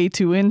 they're way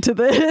too into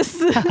this.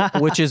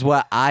 Which is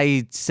what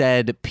I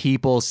said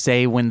people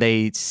say when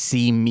they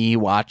see me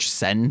watch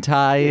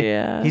Sentai.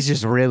 Yeah. He's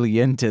just really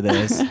into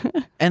this.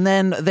 And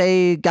then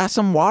they got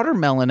some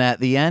watermelon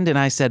at the end. And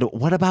I said,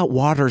 what about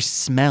water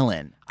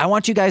smelling? I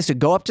want you guys to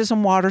go up to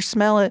some water,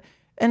 smell it,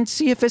 and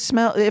see if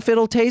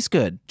it'll taste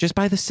good just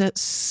by the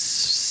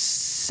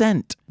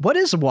scent. What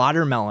is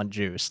watermelon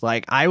juice?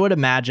 Like, I would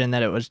imagine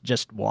that it was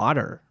just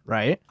water,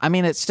 right? I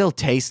mean, it still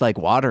tastes like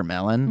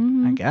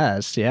watermelon. I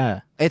guess,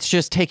 yeah. It's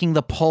just taking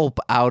the pulp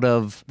out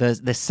of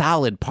the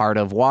solid part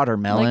of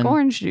watermelon. Like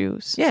orange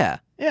juice. Yeah.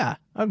 Yeah,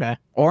 okay.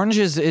 Orange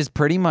is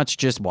pretty much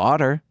just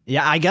water.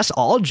 Yeah, I guess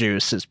all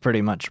juice is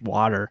pretty much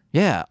water.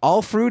 Yeah.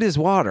 All fruit is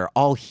water.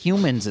 All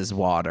humans is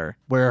water.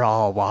 We're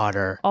all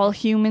water. All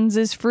humans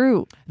is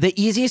fruit. The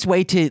easiest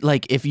way to,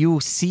 like, if you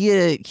see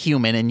a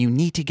human and you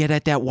need to get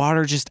at that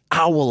water, just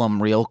owl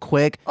them real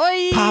quick.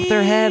 Oy! Pop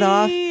their head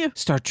off.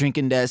 Start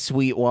drinking that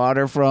sweet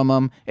water from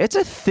them. It's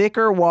a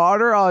thicker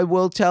water, I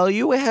will tell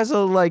you. It has a,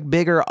 like,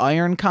 bigger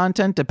iron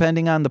content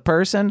depending on the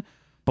person.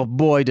 But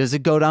boy, does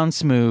it go down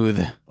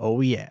smooth.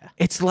 Oh, yeah.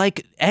 It's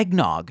like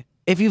eggnog.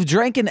 If you've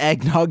drank an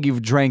eggnog,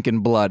 you've drank in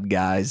blood,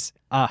 guys.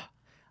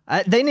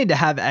 They need to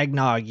have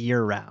eggnog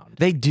year-round.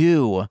 They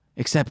do.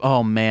 Except,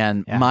 oh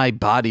man, my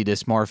body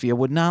dysmorphia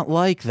would not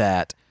like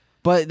that.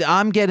 But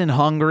I'm getting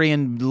hungry,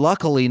 and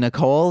luckily,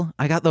 Nicole,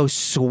 I got those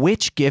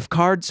Switch gift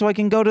cards so I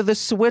can go to the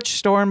Switch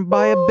store and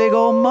buy a big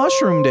old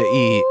mushroom to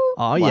eat.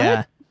 Oh,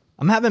 yeah.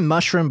 I'm having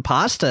mushroom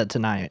pasta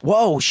tonight.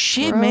 Whoa,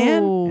 shit,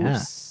 man.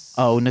 Yeah.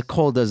 Oh,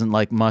 Nicole doesn't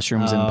like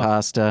mushrooms and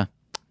pasta.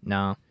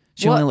 No.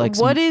 She only likes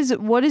what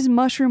is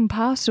mushroom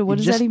pasta? What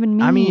does that even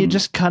mean? I mean, you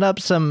just cut up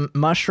some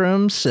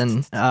mushrooms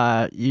and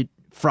you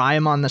fry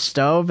them on the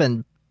stove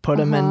and put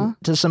them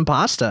into some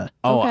pasta.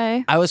 Oh,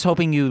 Okay. I was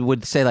hoping you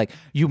would say, like,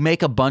 you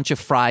make a bunch of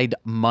fried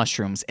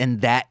mushrooms and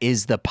that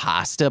is the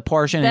pasta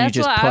portion and That's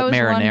you just what put I was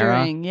marinara.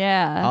 wondering.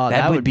 Yeah. Oh,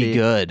 That would be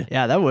good.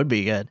 Yeah, that would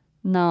be good.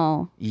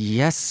 No.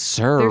 Yes,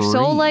 sir. They're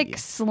so like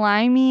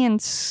slimy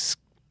and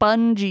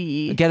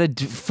spongy.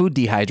 Get a food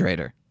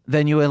dehydrator.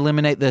 Then you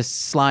eliminate the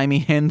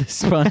slimy and the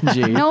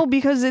spongy. No,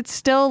 because it's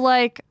still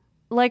like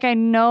I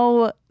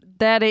know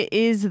that it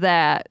is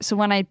that. So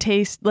when I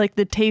taste like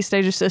the taste,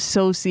 I just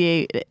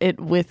associate it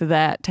with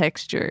that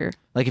texture.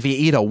 Like if you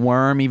eat a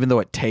worm, even though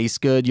it tastes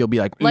good, you'll be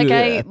like,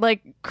 "Ugh."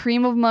 Like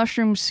cream of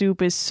mushroom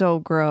soup is so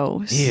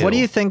gross. Ew. What do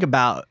you think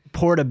about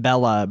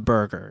Portobello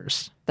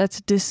burgers? That's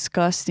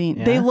disgusting.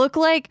 Yeah? They look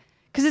like,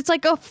 because it's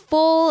like a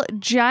full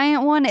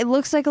giant one. It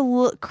looks like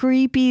a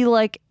creepy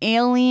like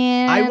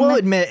alien. I will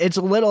admit it's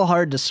a little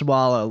hard to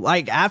swallow.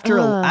 Like after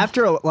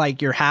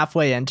like you're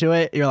halfway into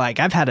it, you're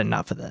like, I've had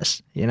enough of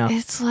this. You know?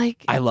 It's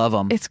like I love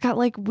them. it's got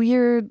like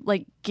weird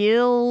like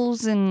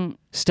gills and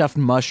Stuffed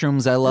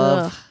mushrooms, I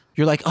love. Ugh.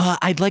 You're like,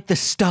 I'd like the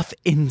stuff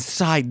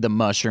inside the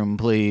mushroom,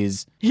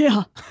 please.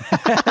 yeah.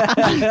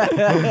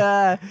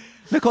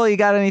 Nicole, you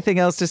got anything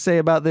else to say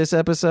about this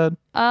episode?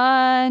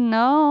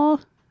 No,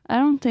 I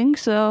don't think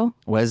so.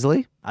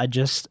 Wesley?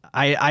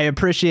 I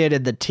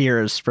appreciated the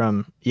tears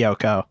from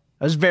Yoko.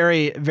 It was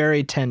very,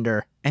 very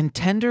tender. And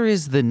Tender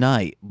is the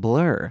Night,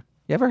 Blur.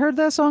 You ever heard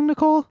that song,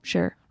 Nicole?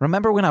 Sure,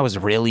 Remember when I was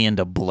really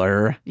into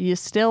Blur? you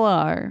still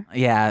are.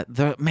 Yeah,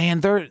 the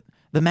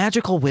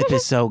Magical Whip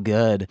is so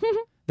good.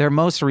 Their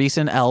most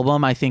recent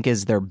album, I think,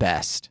 is their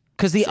best.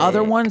 Because the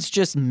other ones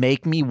just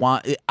make me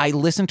want... I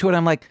listen to it,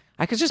 I'm like,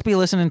 I could just be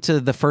listening to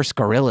the first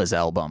Gorillaz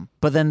album.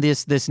 But then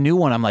this new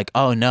one, I'm like,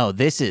 oh no,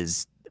 this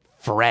is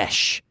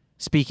fresh.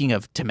 Speaking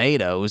of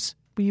tomatoes,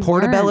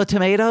 Portobello weren't.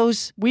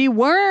 tomatoes? We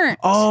weren't.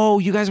 Oh,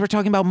 you guys were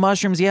talking about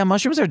mushrooms. Yeah,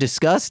 mushrooms are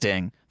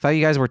disgusting. Thought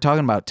you guys were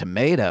talking about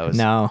tomatoes.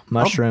 No,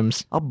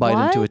 mushrooms. I'll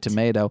bite into a What?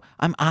 tomato.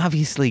 I'm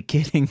obviously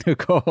kidding,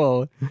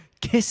 Nicole.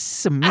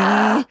 Kiss me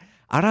out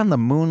on the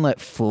moonlit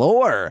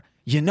floor.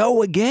 You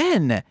know,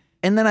 again.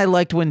 And then I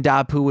liked when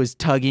Dapu was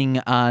tugging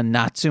on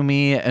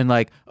Natsumi and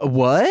like,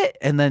 what?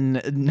 And then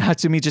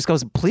Natsumi just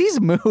goes, please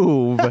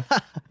move.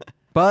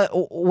 But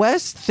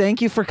Wes,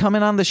 thank you for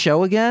coming on the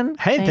show again.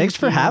 Hey, Thank thanks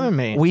for you. having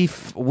me.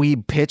 We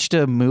pitched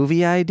a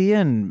movie idea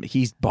and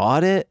he's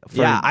bought it.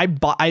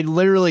 I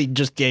literally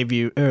just gave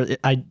you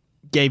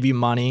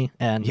money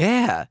and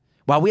Yeah.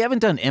 Well, we haven't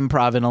done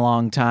improv in a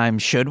long time.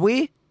 Should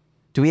we?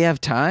 Do we have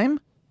time?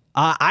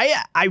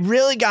 I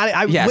really got it.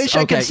 I Yes, wish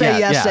I okay, could say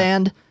yeah, yes yeah.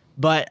 and,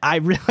 but I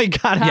really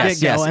got to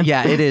get going.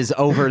 Yeah, it is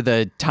over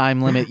the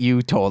time limit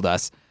you told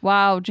us.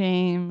 Wow,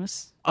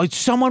 James. Oh,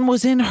 someone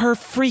was in her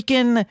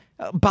freaking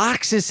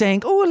boxes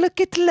saying, oh, look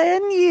at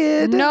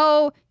Lanyard.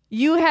 No,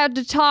 you had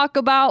to talk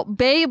about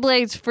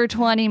Beyblades for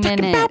 20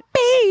 minutes. About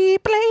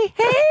Beyblade.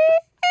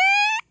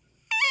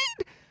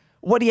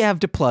 What do you have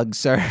to plug,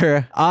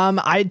 sir?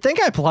 I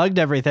think I plugged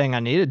everything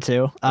I needed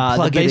to.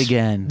 Plug it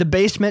again. The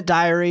Basement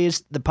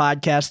Diaries, the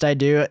podcast I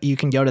do, you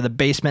can go to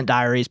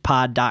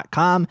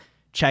thebasementdiariespod.com.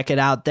 Check it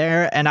out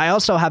there. And I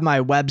also have my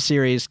web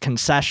series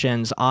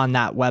Concessions on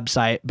that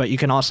website, but you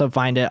can also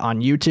find it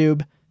on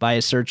YouTube by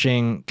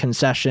searching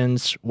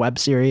Concessions web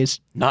series.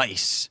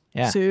 Nice.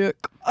 Yeah. Sick.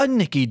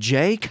 Nikki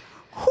Jake,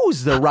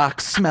 who's the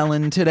rock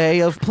smelling today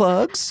of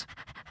plugs?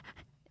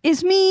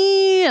 It's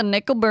me,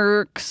 Nickel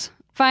Burks.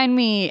 Find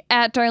me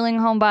at Darling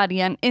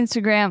Homebody on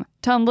Instagram,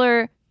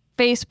 Tumblr,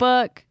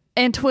 Facebook,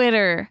 and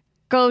Twitter.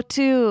 Go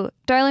to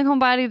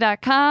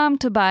darlinghomebody.com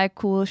to buy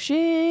cool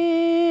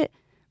shit,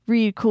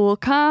 read cool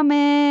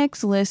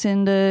comics,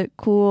 listen to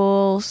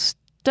cool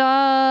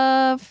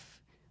stuff,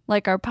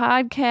 like our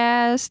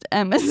podcast,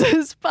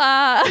 MSS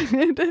Pod.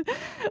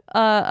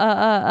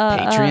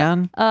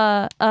 Patreon?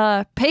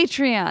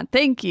 Patreon.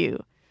 Thank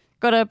you.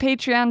 Go to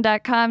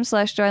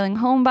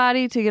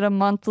patreon.com/darlinghomebody to get a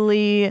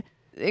monthly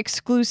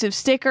exclusive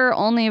sticker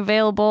only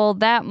available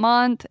that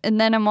month. And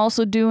then I'm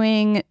also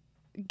doing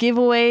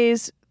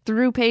giveaways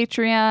through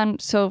Patreon.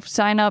 So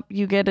sign up,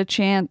 you get a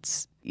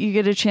chance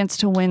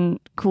to win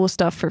cool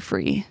stuff for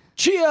free.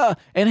 Chia!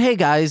 And hey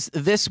guys,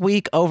 this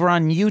week over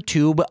on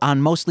YouTube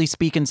on Mostly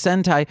Speakin'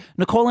 Sentai,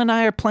 Nicole and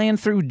I are playing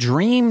through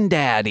Dream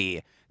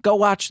Daddy. Go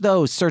watch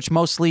those. Search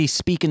Mostly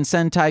Speakin'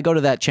 Sentai. Go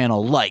to that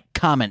channel. Like,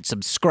 comment,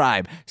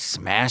 subscribe.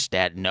 Smash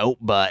that note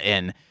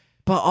button.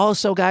 But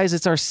also, guys,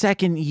 it's our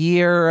second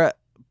year.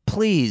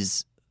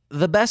 Please,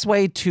 the best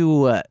way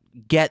to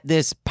get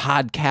this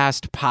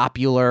podcast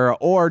popular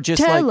or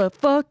just tell a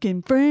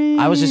fucking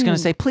friend. I was just going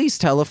to say, please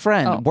tell a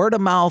friend. Oh. Word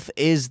of mouth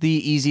is the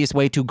easiest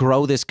way to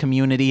grow this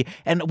community.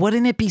 And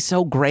wouldn't it be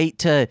so great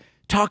to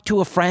talk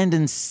to a friend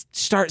and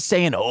start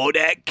saying, oh,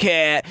 that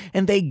cat,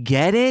 and they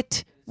get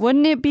it?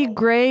 Wouldn't it be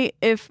great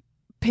if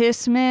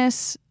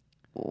Pissmas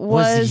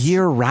was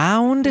year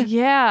round?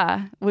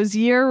 Yeah, was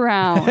year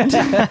round.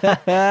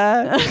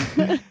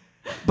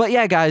 But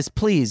yeah, guys,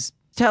 please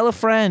tell a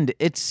friend.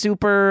 It's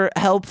super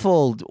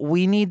helpful.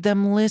 We need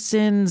them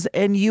listens,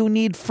 and you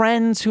need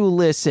friends who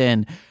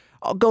listen.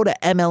 I'll go to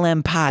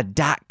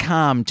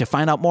MLMpod.com to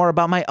find out more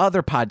about my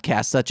other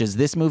podcasts, such as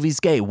This Movie's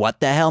Gay,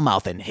 What the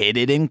Hellmouth, and Hit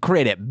It and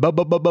Crit It.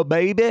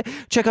 Baby.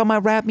 Check out my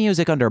rap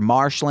music under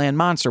Marshland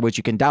Monster, which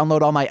you can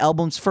download all my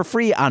albums for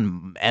free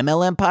on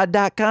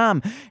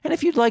MLMpod.com. And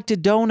if you'd like to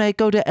donate,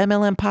 go to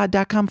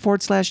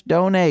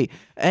MLMpod.com/donate.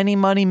 Any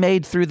money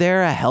made through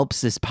there helps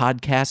this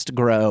podcast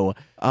grow.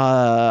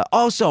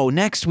 Also,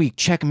 next week,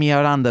 check me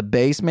out on The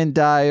Basement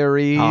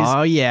Diaries.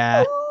 Oh,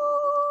 yeah.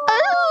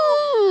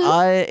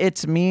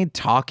 It's me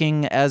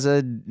talking as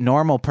a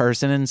normal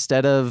person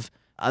instead of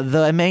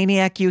the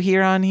maniac you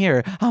hear on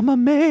here. I'm a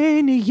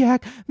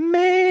maniac,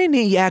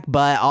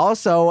 but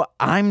also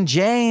I'm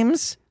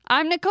James.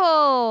 I'm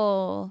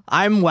Nicole.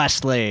 I'm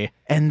Wesley.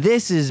 And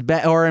this is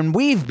and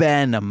we've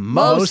been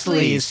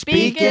Mostly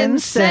Speakin'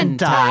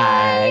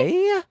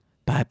 Sentai.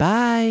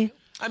 Bye-bye.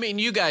 I mean,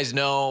 you guys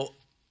know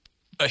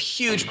a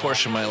huge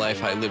portion of my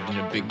life I lived in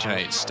a big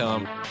giant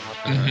stump.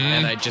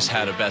 And I just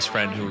had a best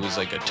friend who was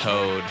like a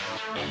toad.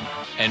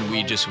 And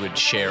we just would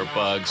share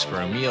bugs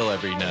for a meal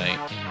every night.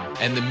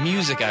 And the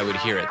music I would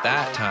hear at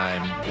that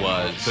time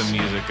was the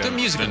music of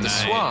the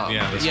swamp.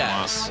 Yeah, the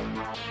swamp.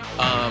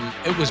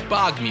 It was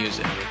bog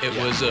music. It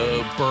was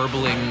a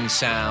burbling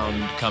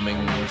sound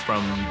coming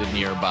from the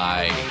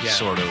nearby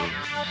sort of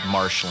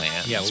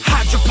marshland. Yeah.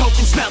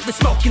 Hydropotent smell the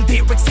smoke and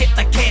lyrics hit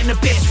like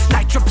cannabis.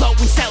 Nitro blowing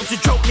cells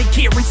are droning,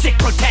 gearing sick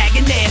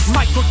protagonists.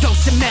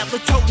 Microdosing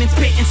melatonin,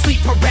 spitting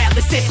sleep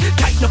paralysis.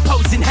 Titan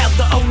opposing hell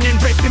the owning,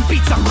 ripping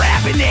beats, I'm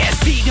ravenous.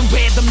 Feeding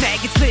where the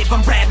maggots live,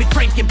 I'm rabid,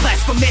 franking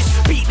blasphemous.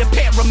 Be the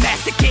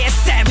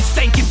paramasochist, savage,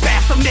 thinking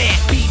Baphomet.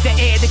 Be the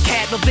air, the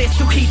catalyst,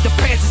 who heed the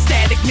prayers of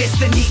staticness.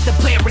 Then heed the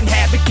blaring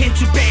habitants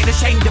who banish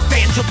hanged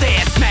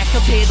evangelist. Smack a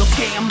little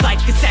scam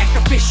like a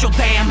sacrificial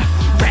lamb.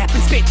 Rap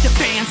and spit the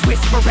fans,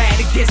 whisper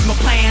erratic dismal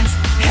plans.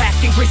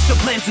 Hacking crystal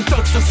blends and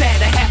throats those at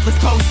a hapless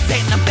post.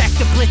 Then I'm back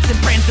to blitz and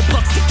brands and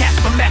books to cast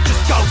my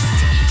mattress ghost.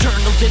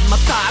 Journaled in my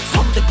thoughts,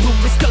 home the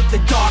gloomest of the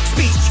dark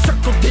speech.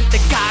 Circled in the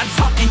gods,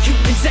 hunting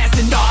humans as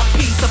an art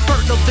piece. A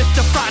fertile lift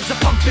of fries, a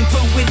pumping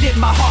fluid in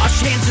my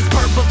harsh hands. As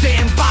purple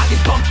van bodies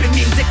bumping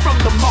music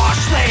from the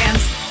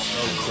marshlands.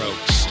 Low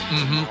croaks.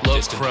 Low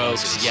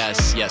croaks.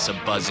 Yes, a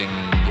buzzing,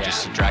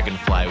 just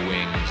dragonfly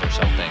wings or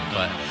something.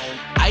 But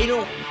I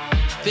don't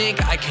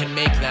think I can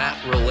make that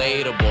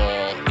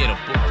relatable in a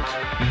book.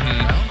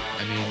 Well,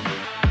 I mean,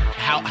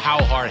 how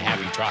hard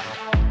have you tried?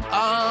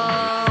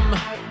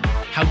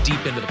 How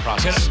deep into the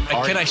process?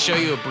 Can I show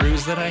you a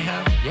bruise that I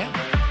have? Yeah.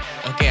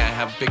 Okay, I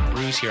have a big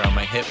bruise here on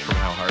my hip from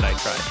how hard I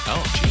tried.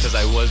 Oh, because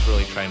I was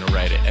really trying to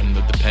write it, and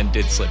the pen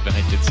did slip, and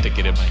I did stick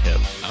it in my hip.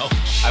 Oh,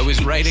 I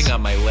was writing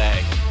on my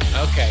leg.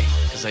 Okay.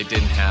 Because I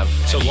didn't have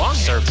any long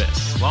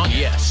surface. Long hand.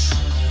 Yes.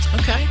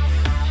 Okay.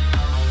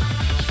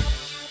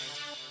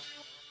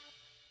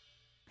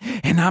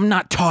 And I'm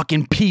not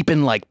talking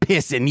peeping like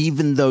pissing,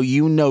 even though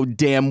you know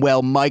damn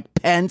well Mike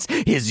Pence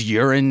is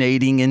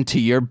urinating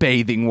into your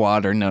bathing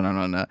water.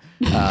 No.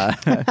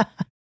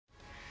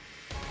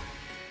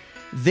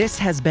 This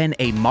has been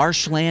a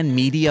Marshland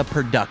Media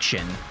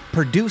production,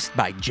 produced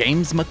by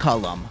James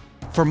McCullum.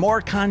 For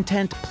more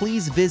content,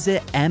 please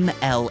visit mlmpod.com.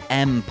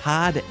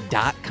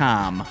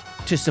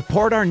 To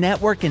support our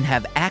network and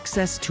have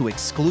access to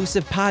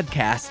exclusive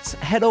podcasts,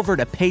 head over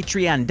to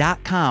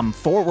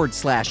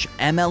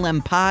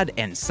patreon.com/MLMpod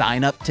and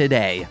sign up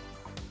today.